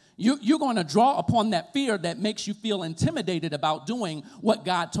do. You're going to draw upon that fear that makes you feel intimidated about doing what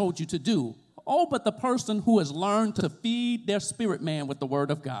God told you to do. Oh, but the person who has learned to feed their spirit man with the word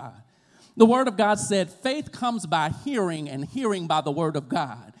of God. The word of God said faith comes by hearing and hearing by the word of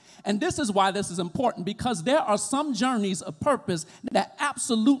God. And this is why this is important, because there are some journeys of purpose that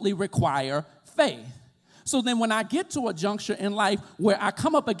absolutely require faith. So then when I get to a juncture in life where I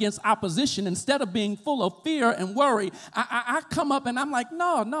come up against opposition, instead of being full of fear and worry, I come up and I'm like,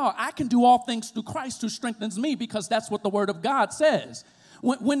 no, I can do all things through Christ who strengthens me, because that's what the word of God says.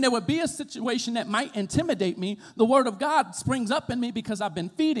 When there would be a situation that might intimidate me, the word of God springs up in me because I've been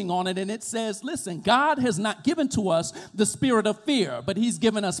feeding on it, and it says, listen, God has not given to us the spirit of fear, but he's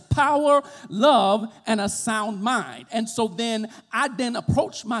given us power, love, and a sound mind. And so then I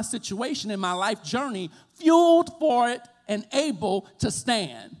approach my situation in my life journey fueled for it and able to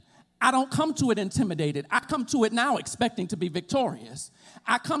stand. I don't come to it intimidated. I come to it now expecting to be victorious.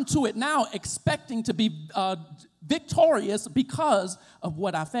 I come to it now expecting to be victorious because of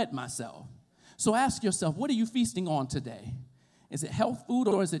what I fed myself. So ask yourself, what are you feasting on today? Is it health food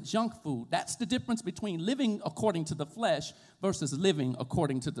or is it junk food? That's the difference between living according to the flesh versus living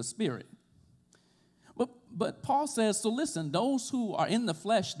according to the spirit. But Paul says, so listen, those who are in the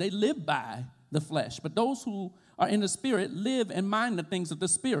flesh, they live by the flesh. But those who are in the spirit live and mind the things of the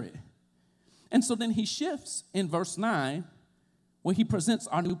spirit. And so then he shifts in verse 9 where he presents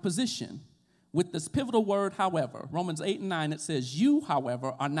our new position. With this pivotal word, however, Romans 8 and 9, it says, you,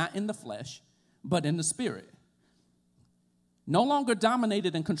 however, are not in the flesh, but in the Spirit. No longer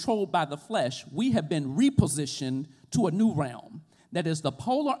dominated and controlled by the flesh, we have been repositioned to a new realm that is the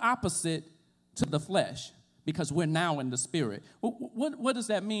polar opposite to the flesh, because we're now in the Spirit. What does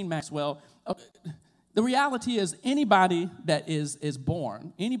that mean, Maxwell? The reality is anybody that is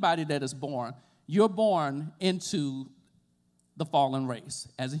born, you're born into the fallen race.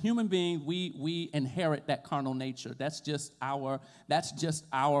 As a human being, we inherit that carnal nature. That's just our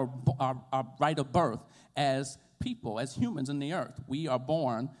right of birth as people, as humans in the earth. We are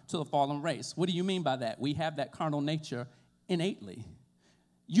born to the fallen race. What do you mean by that? We have that carnal nature innately.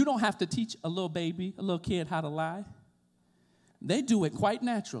 You don't have to teach a little baby, a little kid how to lie. They do it quite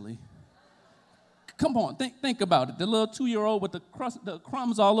naturally. Come on, think about it. The little 2-year-old with the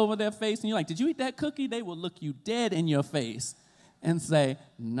crumbs all over their face, and you're like, did you eat that cookie? They will look you dead in your face and say,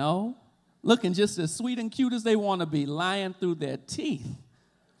 no, looking just as sweet and cute as they want to be, lying through their teeth.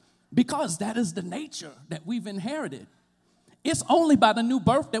 Because that is the nature that we've inherited. It's only by the new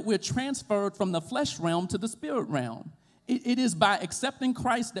birth that we're transferred from the flesh realm to the spirit realm. It is by accepting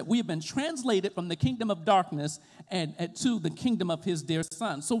Christ that we have been translated from the kingdom of darkness and to the kingdom of his dear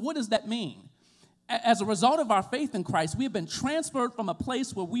Son. So what does that mean? As a result of our faith in Christ, we have been transferred from a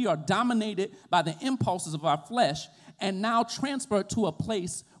place where we are dominated by the impulses of our flesh and now transferred to a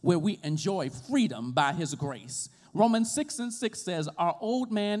place where we enjoy freedom by his grace. Romans 6:6 says, our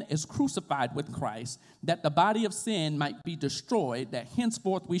old man is crucified with Christ, that the body of sin might be destroyed, that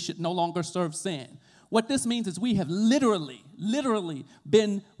henceforth we should no longer serve sin. What this means is we have literally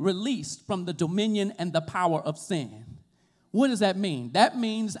been released from the dominion and the power of sin. What does that mean? That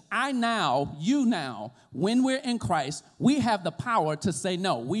means you now, when we're in Christ, we have the power to say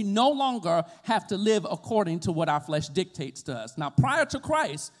no. We no longer have to live according to what our flesh dictates to us. Now, prior to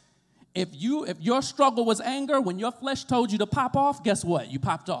Christ, if your struggle was anger, when your flesh told you to pop off, guess what? You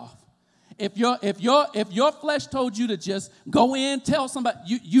popped off. If your flesh told you to just go in, tell somebody,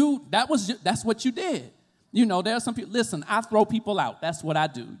 that's what you did. You know, there are some people, listen, I throw people out. That's what I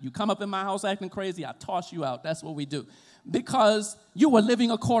do. You come up in my house acting crazy, I toss you out. That's what we do. Because you were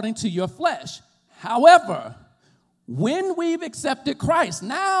living according to your flesh. However, when we've accepted Christ,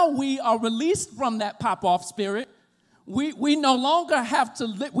 now we are released from that pop-off spirit. We no longer have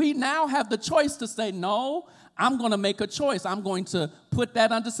to, we now have the choice to say, no, I'm going to make a choice. I'm going to put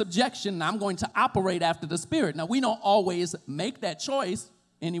that under subjection. I'm going to operate after the Spirit. Now, we don't always make that choice.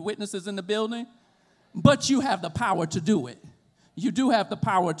 Any witnesses in the building? But you have the power to do it. You do have the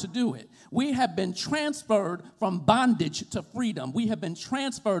power to do it. We have been transferred from bondage to freedom. We have been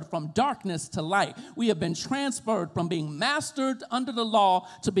transferred from darkness to light. We have been transferred from being mastered under the law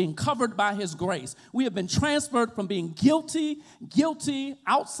to being covered by his grace. We have been transferred from being guilty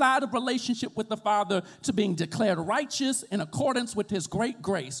outside of relationship with the Father to being declared righteous in accordance with his great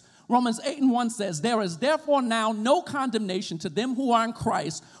grace. Romans 8:1 says, there is therefore now no condemnation to them who are in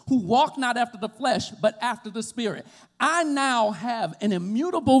Christ, who walk not after the flesh, but after the Spirit. I now have an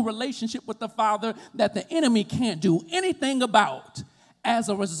immutable relationship with the Father that the enemy can't do anything about as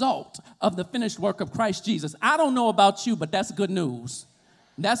a result of the finished work of Christ Jesus. I don't know about you, but that's good news.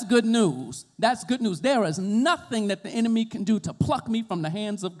 That's good news. That's good news. There is nothing that the enemy can do to pluck me from the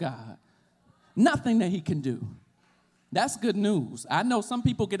hands of God. Nothing that he can do. That's good news. I know some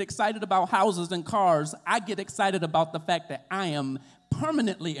people get excited about houses and cars. I get excited about the fact that I am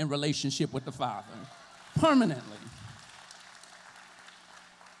permanently in relationship with the Father. Permanently.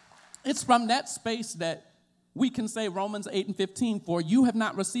 It's from that space that we can say Romans 8:15, for you have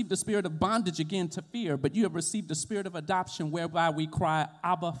not received the spirit of bondage again to fear, but you have received the spirit of adoption whereby we cry,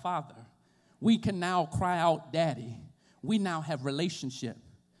 Abba, Father. We can now cry out, Daddy. We now have relationship.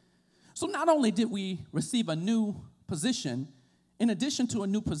 So not only did we receive a new position, in addition to a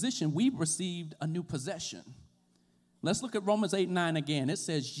new position, we received a new possession. Let's look at Romans 8:9 again. It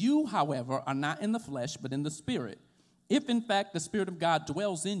says, you, however, are not in the flesh, but in the Spirit. If, in fact, the Spirit of God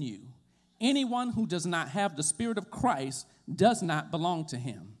dwells in you, anyone who does not have the Spirit of Christ does not belong to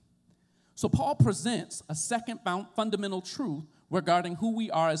him. So Paul presents a second fundamental truth regarding who we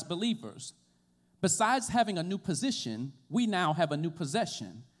are as believers. Besides having a new position, we now have a new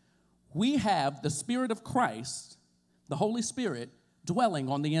possession. We have the Spirit of Christ, the Holy Spirit, dwelling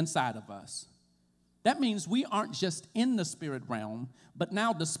on the inside of us. That means we aren't just in the spirit realm, but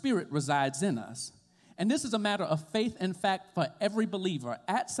now the Spirit resides in us. And this is a matter of faith and fact for every believer.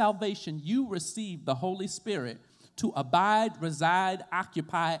 At salvation, you receive the Holy Spirit to abide, reside,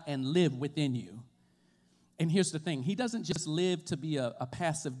 occupy, and live within you. And here's the thing. He doesn't just live to be a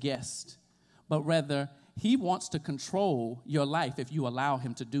passive guest, but rather he wants to control your life if you allow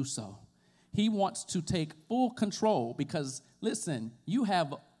him to do so. He wants to take full control because, listen, you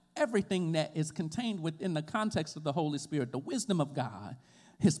have everything that is contained within the context of the Holy Spirit, the wisdom of God,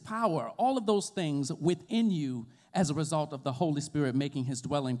 his power, all of those things within you as a result of the Holy Spirit making his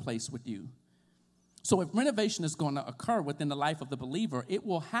dwelling place with you. So if renovation is going to occur within the life of the believer, it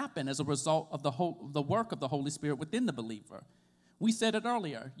will happen as a result of the work of the Holy Spirit within the believer. We said it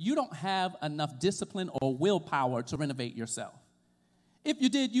earlier, you don't have enough discipline or willpower to renovate yourself. If you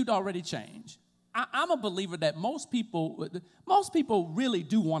did, you'd already change. I'm a believer that most people really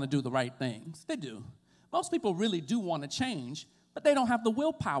do want to do the right things. They do. Most people really do want to change, but they don't have the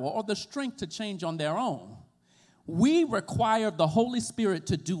willpower or the strength to change on their own. We require the Holy Spirit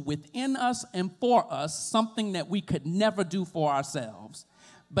to do within us and for us something that we could never do for ourselves.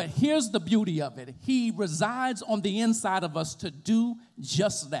 But here's the beauty of it. He resides on the inside of us to do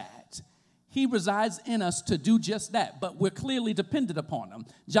just that. He resides in us to do just that, but we're clearly dependent upon him.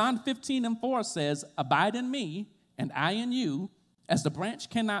 John 15:4 says, "Abide in me, and I in you, as the branch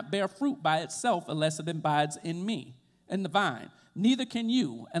cannot bear fruit by itself unless it abides in me, in the vine. Neither can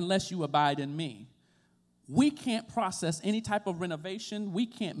you unless you abide in me." We can't process any type of renovation. We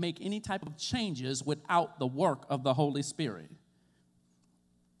can't make any type of changes without the work of the Holy Spirit.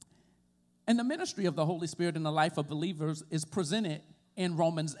 And the ministry of the Holy Spirit in the life of believers is presented in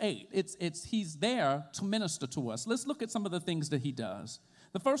Romans 8. He's there to minister to us. Let's look at some of the things that he does.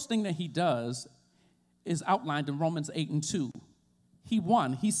 The first thing that he does is outlined in Romans 8:2.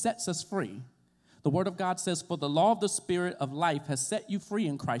 He sets us free. The word of God says, "For the law of the Spirit of life has set you free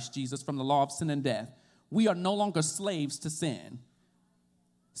in Christ Jesus from the law of sin and death." We are no longer slaves to sin.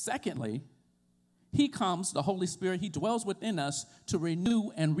 Secondly, he comes, the Holy Spirit, he dwells within us to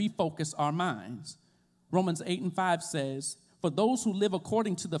renew and refocus our minds. Romans 8:5 says, "For those who live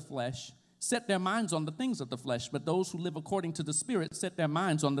according to the flesh set their minds on the things of the flesh, but those who live according to the Spirit set their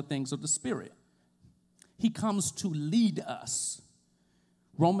minds on the things of the Spirit." He comes to lead us.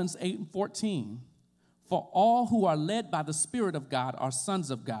 Romans 8:14, "For all who are led by the Spirit of God are sons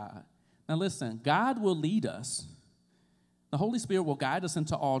of God." Now listen, God will lead us. The Holy Spirit will guide us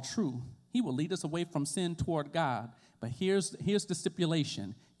into all truth. He will lead us away from sin toward God. But here's the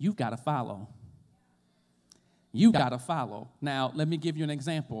stipulation. You've got to follow. You got to follow. Now, let me give you an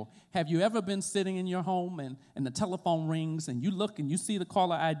example. Have you ever been sitting in your home and the telephone rings and you look and you see the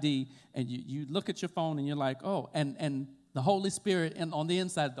caller ID and you look at your phone and you're like, oh, and the Holy Spirit and on the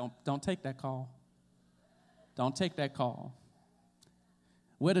inside, don't take that call. Don't take that call.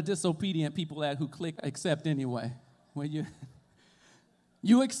 Where the disobedient people at who click accept anyway? When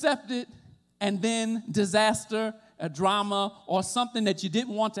you accept it and then disaster, a drama, or something that you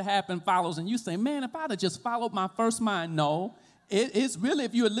didn't want to happen follows, and you say, man, if I'd have just followed my first mind. No, it's really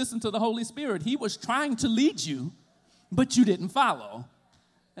if you had listened to the Holy Spirit. He was trying to lead you, but you didn't follow.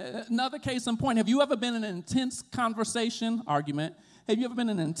 Another case in point, have you ever been in an intense conversation, argument? Have you ever been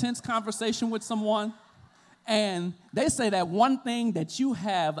in an intense conversation with someone, and they say that one thing that you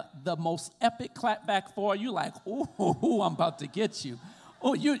have the most epic clap back for? You're like, ooh, I'm about to get you.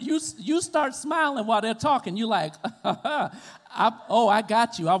 Oh, you start smiling while they're talking. You're like, I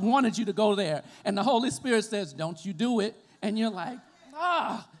got you. I wanted you to go there. And the Holy Spirit says, don't you do it. And you're like,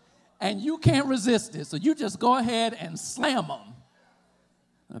 and you can't resist it. So you just go ahead and slam them.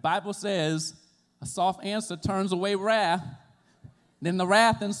 The Bible says a soft answer turns away wrath. Then the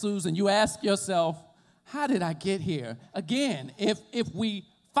wrath ensues, and you ask yourself, how did I get here? Again, if we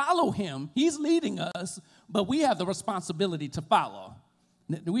follow him, he's leading us, but we have the responsibility to follow.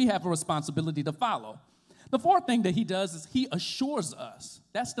 We have a responsibility to follow. The fourth thing that he does is he assures us.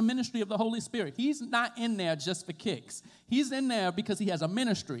 That's the ministry of the Holy Spirit. He's not in there just for kicks. He's in there because he has a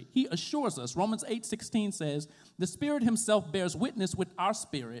ministry. He assures us. Romans 8:16 says, the Spirit himself bears witness with our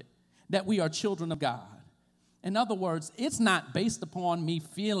spirit that we are children of God. In other words, it's not based upon me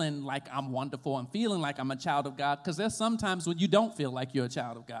feeling like I'm wonderful and feeling like I'm a child of God, because there's sometimes when you don't feel like you're a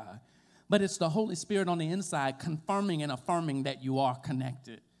child of God. But it's the Holy Spirit on the inside confirming and affirming that you are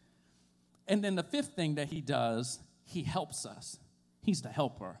connected. And then the fifth thing that he does, he helps us. He's the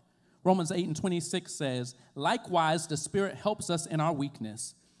helper. Romans 8:26 says, likewise, the Spirit helps us in our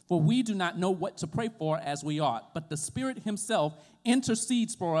weakness, for we do not know what to pray for as we ought, but the Spirit himself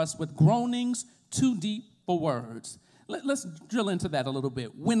intercedes for us with groanings too deep for words. Let's drill into that a little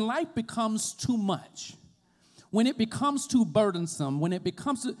bit. When life becomes too much, when it becomes too burdensome,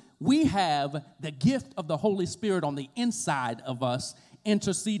 we have the gift of the Holy Spirit on the inside of us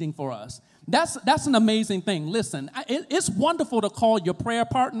interceding for us. That's an amazing thing. Listen, it's wonderful to call your prayer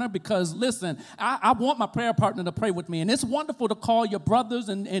partner because, listen, I want my prayer partner to pray with me. And it's wonderful to call your brothers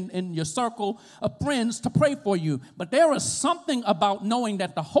and your circle of friends to pray for you. But there is something about knowing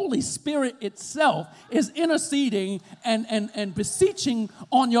that the Holy Spirit itself is interceding and beseeching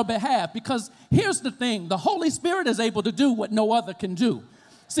on your behalf. Because here's the thing. The Holy Spirit is able to do what no other can do.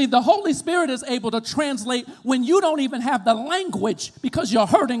 See, the Holy Spirit is able to translate when you don't even have the language because you're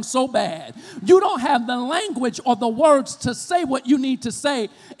hurting so bad. You don't have the language or the words to say what you need to say.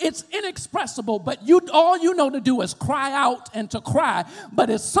 It's inexpressible, but all you know to do is cry out and to cry. But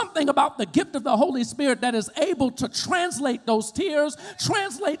it's something about the gift of the Holy Spirit that is able to translate those tears,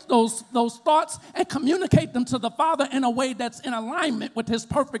 translate those thoughts, and communicate them to the Father in a way that's in alignment with His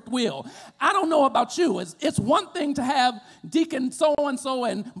perfect will. I don't know about you. It's one thing to have Deacon so-and-so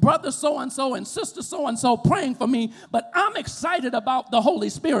and brother so-and-so and sister so-and-so praying for me, but I'm excited about the Holy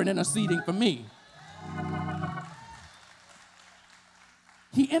Spirit interceding for me.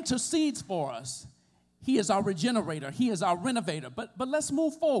 He intercedes for us. He is our regenerator. He is our renovator. But let's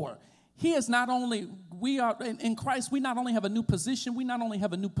move forward. He is not only, we are in Christ, we not only have a new position, we not only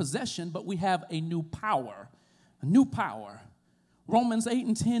have a new possession, but we have a new power. A new power. Romans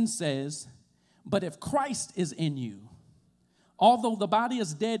 8:10 says, but if Christ is in you, although the body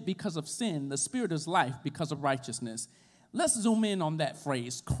is dead because of sin, the spirit is life because of righteousness. Let's zoom in on that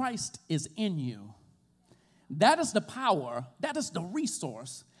phrase. Christ is in you. That is the power. That is the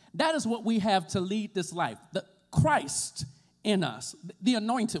resource. That is what we have to lead this life. The Christ in us, the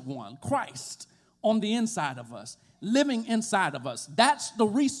anointed one, Christ on the inside of us, living inside of us. That's the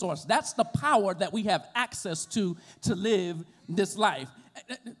resource. That's the power that we have access to live this life.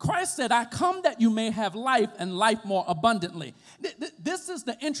 Christ said, I come that you may have life and life more abundantly. This is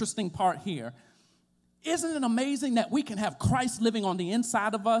the interesting part here. Isn't it amazing that we can have Christ living on the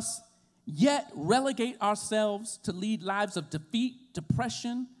inside of us, yet relegate ourselves to lead lives of defeat,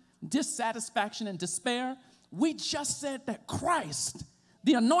 depression, dissatisfaction, and despair? We just said that Christ,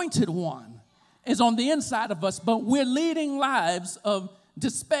 the anointed one, is on the inside of us, but we're leading lives of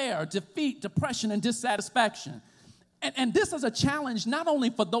despair, defeat, depression, and dissatisfaction. And this is a challenge not only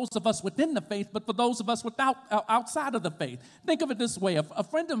for those of us within the faith, but for those of us outside of the faith. Think of it this way. A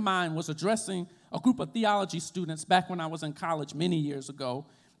friend of mine was addressing a group of theology students back when I was in college many years ago,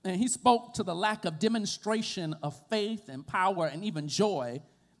 and he spoke to the lack of demonstration of faith and power and even joy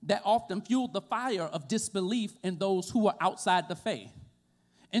that often fueled the fire of disbelief in those who were outside the faith.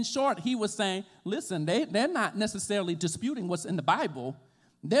 In short, he was saying, listen, they're not necessarily disputing what's in the Bible.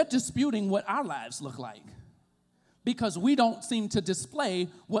 They're disputing what our lives look like, because we don't seem to display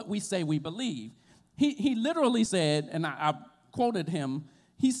what we say we believe. He literally said, and I quoted him,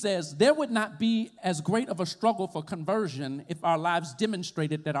 he says, there would not be as great of a struggle for conversion if our lives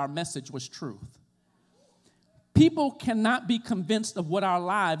demonstrated that our message was truth. People cannot be convinced of what our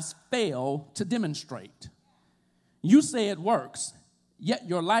lives fail to demonstrate. You say it works, yet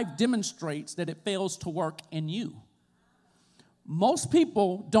your life demonstrates that it fails to work in you. Most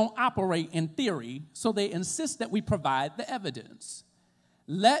people don't operate in theory, so they insist that we provide the evidence.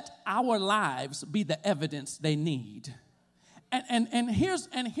 Let our lives be the evidence they need. And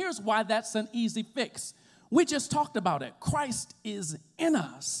here's why that's an easy fix. We just talked about it. Christ is in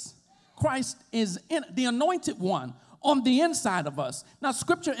us. Christ is in the anointed one on the inside of us. Now,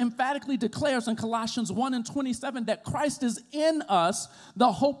 Scripture emphatically declares in Colossians 1:27 that Christ is in us,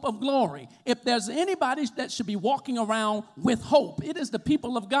 the hope of glory. If there's anybody that should be walking around with hope, it is the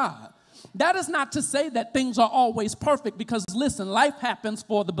people of God. That is not to say that things are always perfect, because, listen, life happens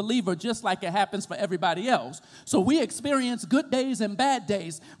for the believer just like it happens for everybody else. So we experience good days and bad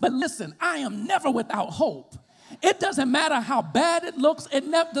days. But listen, I am never without hope. It doesn't matter how bad it looks. It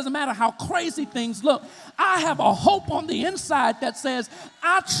doesn't matter how crazy things look. I have a hope on the inside that says,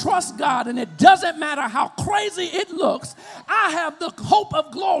 I trust God, and it doesn't matter how crazy it looks. I have the hope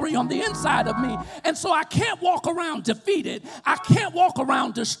of glory on the inside of me. And so I can't walk around defeated. I can't walk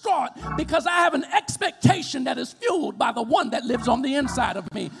around distraught, because I have an expectation that is fueled by the one that lives on the inside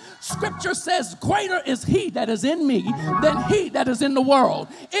of me. Scripture says, greater is he that is in me than he that is in the world.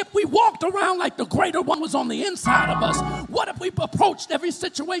 If we walked around like the greater one was on the inside of us, what if we approached every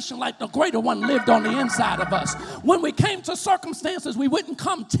situation like the greater one lived on the inside of us? When we came to circumstances, we wouldn't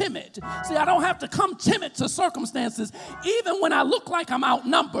come timid. See, I don't have to come timid to circumstances, even when I look like I'm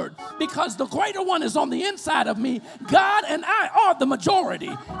outnumbered, because the greater one is on the inside of me. God and I are the majority.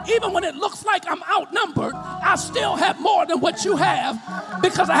 Even when it looks like I'm outnumbered, I still have more than what you have,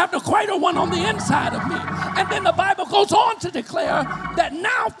 because I have the greater one on the inside of me. And then the Bible goes on to declare that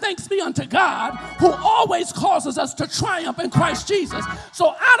now thanks be unto God, who always causes causes us to triumph in Christ Jesus. So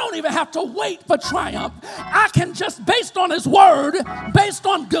I don't even have to wait for triumph. I can just, based on his word, based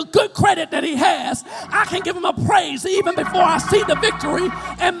on good credit that he has, I can give him a praise even before I see the victory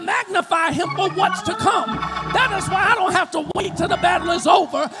and magnify him for what's to come. That is why I don't have to wait till the battle is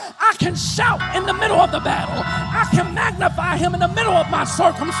over. I can shout in the middle of the battle. I can magnify him in the middle of my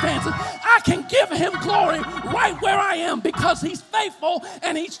circumstances. I can give him glory right where I am because he's faithful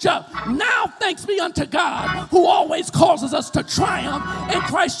and he's just. Now thanks be unto God who always causes us to triumph in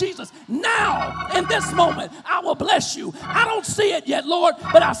Christ Jesus. Now, in this moment, I will bless you. I don't see it yet, Lord,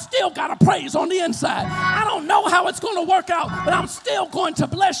 but I still got a praise on the inside. I don't know how it's going to work out, but I'm still going to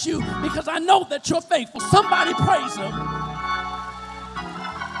bless you because I know that you're faithful. Somebody praise him.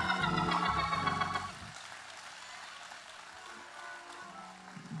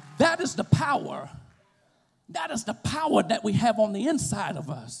 That is the power. That is the power that we have on the inside of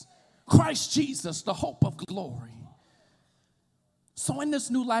us. Christ Jesus, the hope of glory. So in this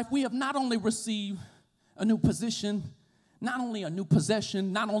new life, we have not only received a new position, not only a new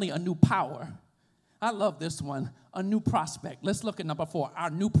possession, not only a new power. I love this one, a new prospect. Let's look at number 4, our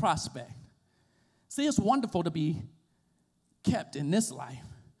new prospect. See, it's wonderful to be kept in this life,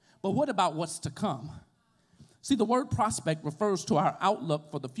 but what about what's to come? See, the word prospect refers to our outlook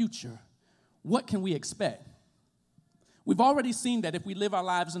for the future. What can we expect? We've already seen that if we live our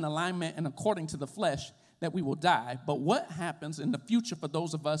lives in alignment and according to the flesh, that we will die. But what happens in the future for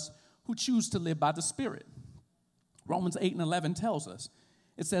those of us who choose to live by the Spirit? Romans 8:11 tells us.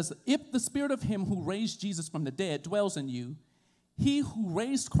 It says, if the Spirit of him who raised Jesus from the dead dwells in you, he who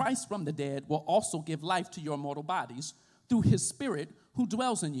raised Christ from the dead will also give life to your mortal bodies through his Spirit who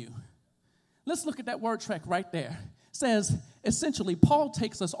dwells in you. Let's look at that word track right there. It says, essentially, Paul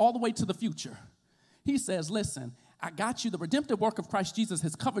takes us all the way to the future. He says, listen, I got you. The redemptive work of Christ Jesus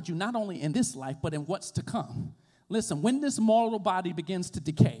has covered you not only in this life, but in what's to come. Listen, when this mortal body begins to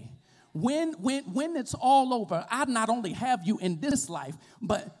decay, when it's all over, I not only have you in this life,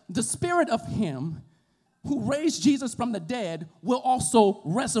 but the Spirit of him who raised Jesus from the dead will also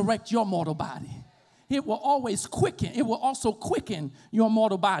resurrect your mortal body. It will always quicken. It will also quicken your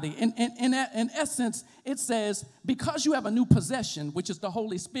mortal body. In essence, it says, because you have a new possession, which is the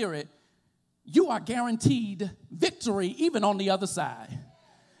Holy Spirit, you are guaranteed victory even on the other side.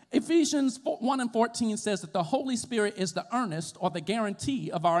 Ephesians 1:14 says that the Holy Spirit is the earnest or the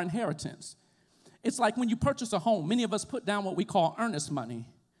guarantee of our inheritance. It's like when you purchase a home, many of us put down what we call earnest money,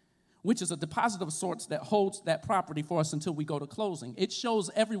 which is a deposit of sorts that holds that property for us until we go to closing. It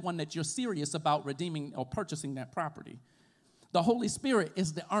shows everyone that you're serious about redeeming or purchasing that property. The Holy Spirit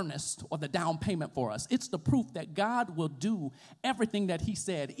is the earnest or the down payment for us. It's the proof that God will do everything that he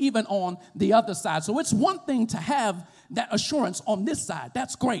said, even on the other side. So it's one thing to have that assurance on this side.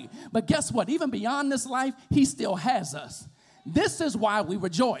 That's great. But guess what? Even beyond this life, he still has us. This is why we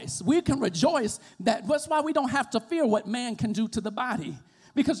rejoice. We can rejoice that's why we don't have to fear what man can do to the body.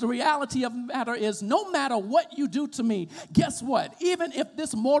 Because the reality of the matter is, no matter what you do to me, guess what? Even if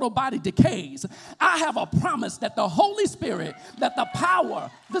this mortal body decays, I have a promise that the Holy Spirit, that the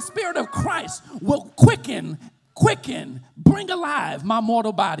power, the Spirit of Christ will quicken, bring alive my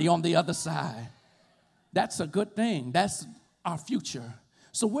mortal body on the other side. That's a good thing. That's our future.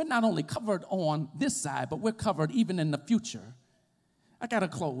 So we're not only covered on this side, but we're covered even in the future. I got to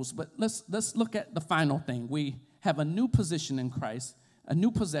close, but let's look at the final thing. We have a new position in Christ, a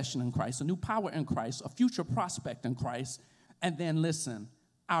new possession in Christ, a new power in Christ, a future prospect in Christ, and then listen,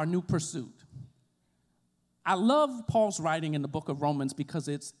 our new pursuit. I love Paul's writing in the book of Romans because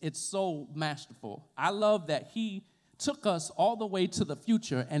it's so masterful. I love that he took us all the way to the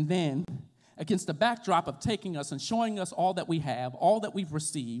future, and then against the backdrop of taking us and showing us all that we have, all that we've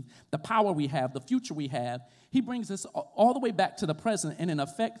received, the power we have, the future we have, he brings us all the way back to the present and in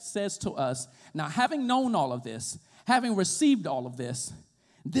effect says to us, now having known all of this, having received all of this,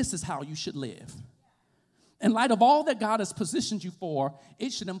 this is how you should live. In light of all that God has positioned you for,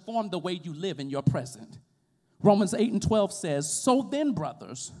 it should inform the way you live in your present. Romans 8:12 says, so then,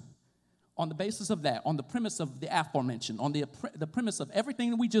 brothers, on the basis of that, on the premise of the aforementioned, on the premise of everything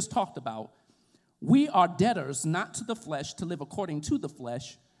that we just talked about, we are debtors not to the flesh to live according to the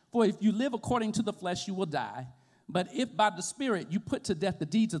flesh. For if you live according to the flesh, you will die. But if by the Spirit you put to death the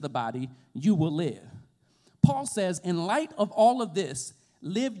deeds of the body, you will live. Paul says, in light of all of this,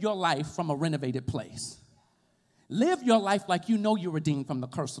 live your life from a renovated place. Live your life like you know you're redeemed from the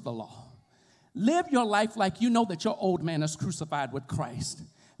curse of the law. Live your life like you know that your old man is crucified with Christ.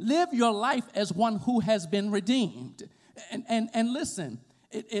 Live your life as one who has been redeemed. And listen,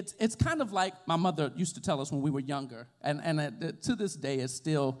 it's kind of like my mother used to tell us when we were younger, and to this day it's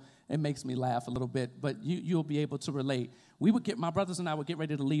still It makes me laugh a little bit, but you'll be able to relate. My brothers and I would get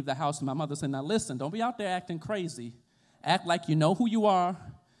ready to leave the house, and my mother said, now listen, don't be out there acting crazy. Act like you know who you are.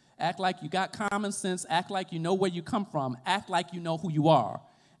 Act like you got common sense. Act like you know where you come from. Act like you know who you are.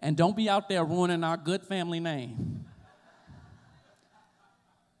 And don't be out there ruining our good family name.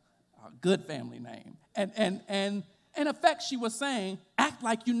 Our good family name. And in effect, she was saying, act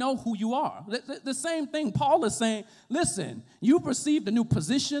like you know who you are. The same thing Paul is saying, listen, you've received a new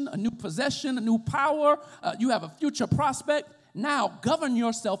position, a new possession, a new power. You have a future prospect. Now govern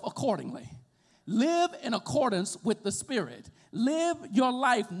yourself accordingly. Live in accordance with the Spirit. Live your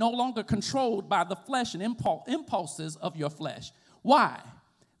life no longer controlled by the flesh and impulses of your flesh. Why?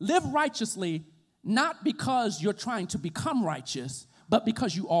 Live righteously, not because you're trying to become righteous, but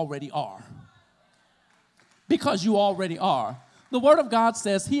because you already are. Because you already are. The Word of God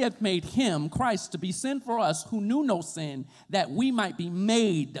says he hath made him, Christ, to be sin for us who knew no sin, that we might be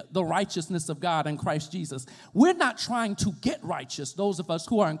made the righteousness of God in Christ Jesus. We're not trying to get righteous, those of us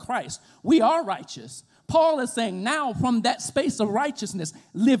who are in Christ. We are righteous. Paul is saying now from that space of righteousness,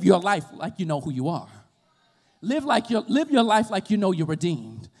 live your life like you know who you are. Live your life like you know you're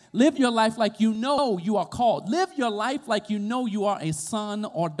redeemed. Live your life like you know you are called. Live your life like you know you are a son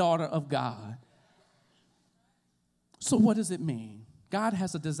or daughter of God. So what does it mean? God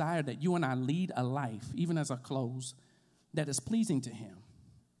has a desire that you and I lead a life, even as I close, that is pleasing to him.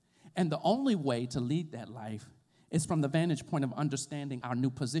 And the only way to lead that life is from the vantage point of understanding our new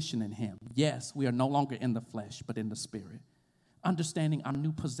position in him. Yes, we are no longer in the flesh, but in the Spirit. Understanding our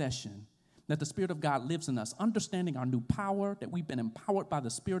new possession, that the Spirit of God lives in us. Understanding our new power, that we've been empowered by the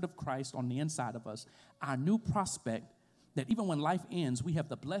Spirit of Christ on the inside of us. Our new prospect, that even when life ends, we have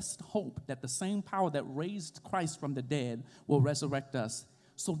the blessed hope that the same power that raised Christ from the dead will resurrect us.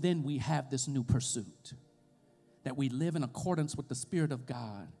 So then we have this new pursuit, that we live in accordance with the Spirit of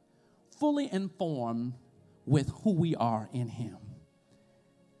God, fully informed with who we are in him.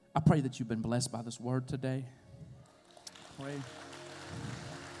 I pray that you've been blessed by this word today.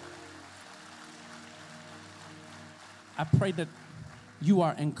 I pray that you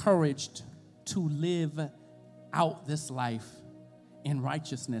are encouraged to live out this life in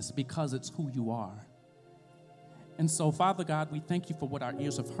righteousness because it's who you are. And so, Father God, we thank you for what our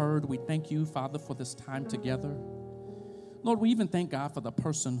ears have heard. We thank you, Father, for this time together. Lord, we even thank God for the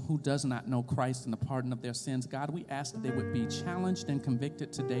person who does not know Christ and the pardon of their sins. God, we ask that they would be challenged and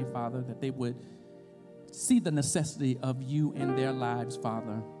convicted today, Father, that they would see the necessity of you in their lives,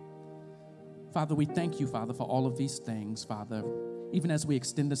 Father. Father, we thank you, Father, for all of these things, Father. Even as we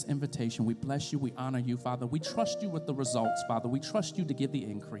extend this invitation, we bless you, we honor you, Father. We trust you with the results, Father. We trust you to give the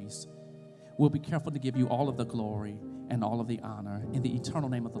increase. We'll be careful to give you all of the glory and all of the honor in the eternal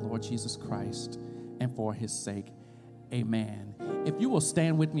name of the Lord Jesus Christ and for his sake. Amen. If you will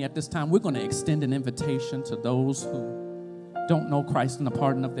stand with me at this time, we're going to extend an invitation to those who don't know Christ and the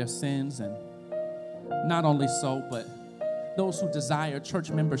pardon of their sins. And not only so, but those who desire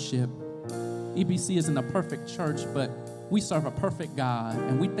church membership. EBC isn't a perfect church, but we serve a perfect God.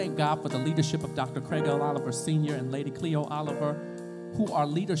 And we thank God for the leadership of Dr. Craig L. Oliver Sr. and Lady Cleo Oliver, who are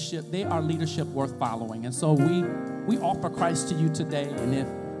leadership. They are leadership worth following. And so we offer Christ to you today. And if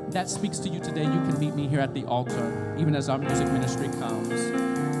that speaks to you today, you can meet me here at the altar, even as our music ministry comes.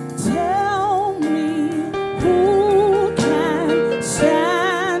 Tell me who can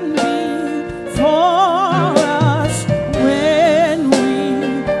stand before us when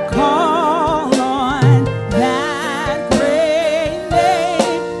we call on that great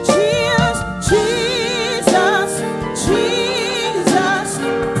name. Jesus, Jesus,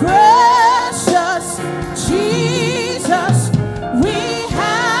 precious Jesus, we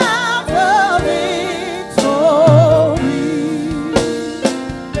have the victory.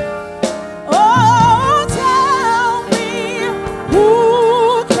 Oh, tell me who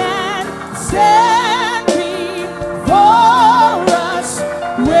can stand before us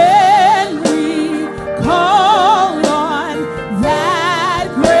when we call on that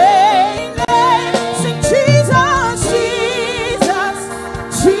great name. Sing Jesus, Jesus,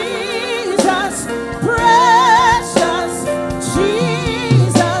 Jesus, precious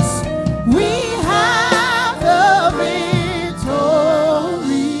Jesus, we have the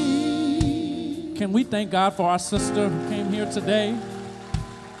victory. Can we thank God for our sister who came here today?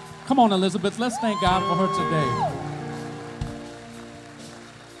 Come on, Elizabeth, let's thank God for her today.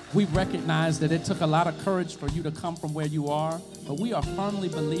 We recognize that it took a lot of courage for you to come from where you are, But we are firmly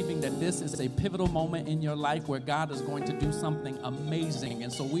believing that this is a pivotal moment in your life where God is going to do something amazing.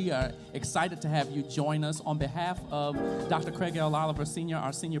 And so we are excited to have you join us. On behalf of Dr. Craig L. Oliver Sr.,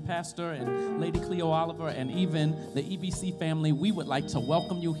 our senior pastor, and Lady Cleo Oliver, and even the EBC family, we would like to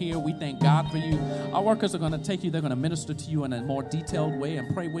welcome you here. We thank God for you. Our workers are going to take you. They're going to minister to you in a more detailed way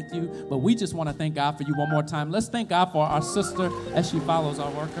and pray with you. But we just want to thank God for you one more time. Let's thank God for our sister as she follows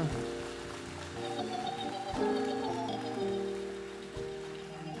our worker.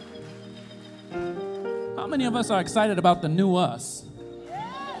 How many of us are excited about the new us?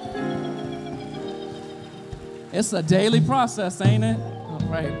 It's a daily process, ain't it? All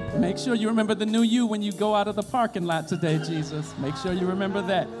right. Make sure you remember the new you when you go out of the parking lot today, Jesus. Make sure you remember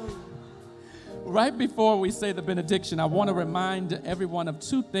that. Right before we say the benediction, I want to remind everyone of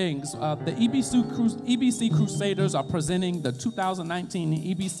two things. The EBC Crusaders are presenting the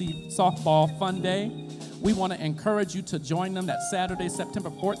 2019 EBC Softball Fun Day. We want to encourage you to join them that Saturday,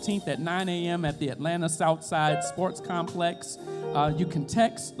 September 14th at 9 a.m. at the Atlanta Southside Sports Complex. You can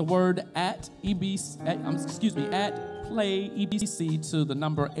text the word at Play EBC to the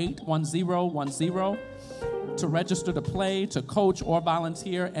number 81010 to register to play, to coach, or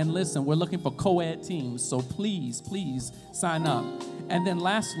volunteer. And listen, we're looking for co-ed teams, so please sign up. And then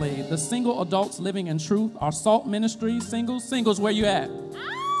lastly, the Single Adults Living in Truth, our SALT ministry. Singles, where you at?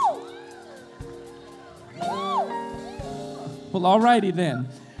 Well, alrighty then.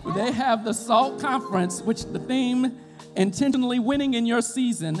 They have the SALT Conference, which the theme, Intentionally Winning in Your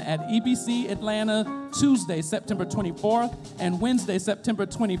Season, at EBC Atlanta, Tuesday, September 24th, and Wednesday, September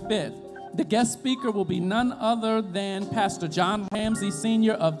 25th. The guest speaker will be none other than Pastor John Ramsey,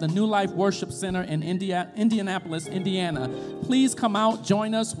 Sr. of the New Life Worship Center in Indianapolis, Indiana. Please come out,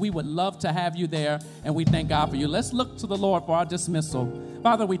 join us. We would love to have you there, and we thank God for you. Let's look to the Lord for our dismissal.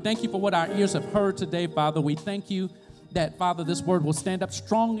 Father, we thank you for what our ears have heard today, Father. We thank you that, Father, this word will stand up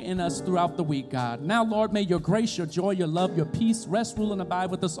strong in us throughout the week, God. Now, Lord, may your grace, your joy, your love, your peace rest, rule, and abide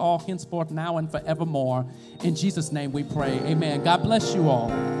with us all henceforth, now and forevermore. In Jesus' name we pray. Amen. God bless you all.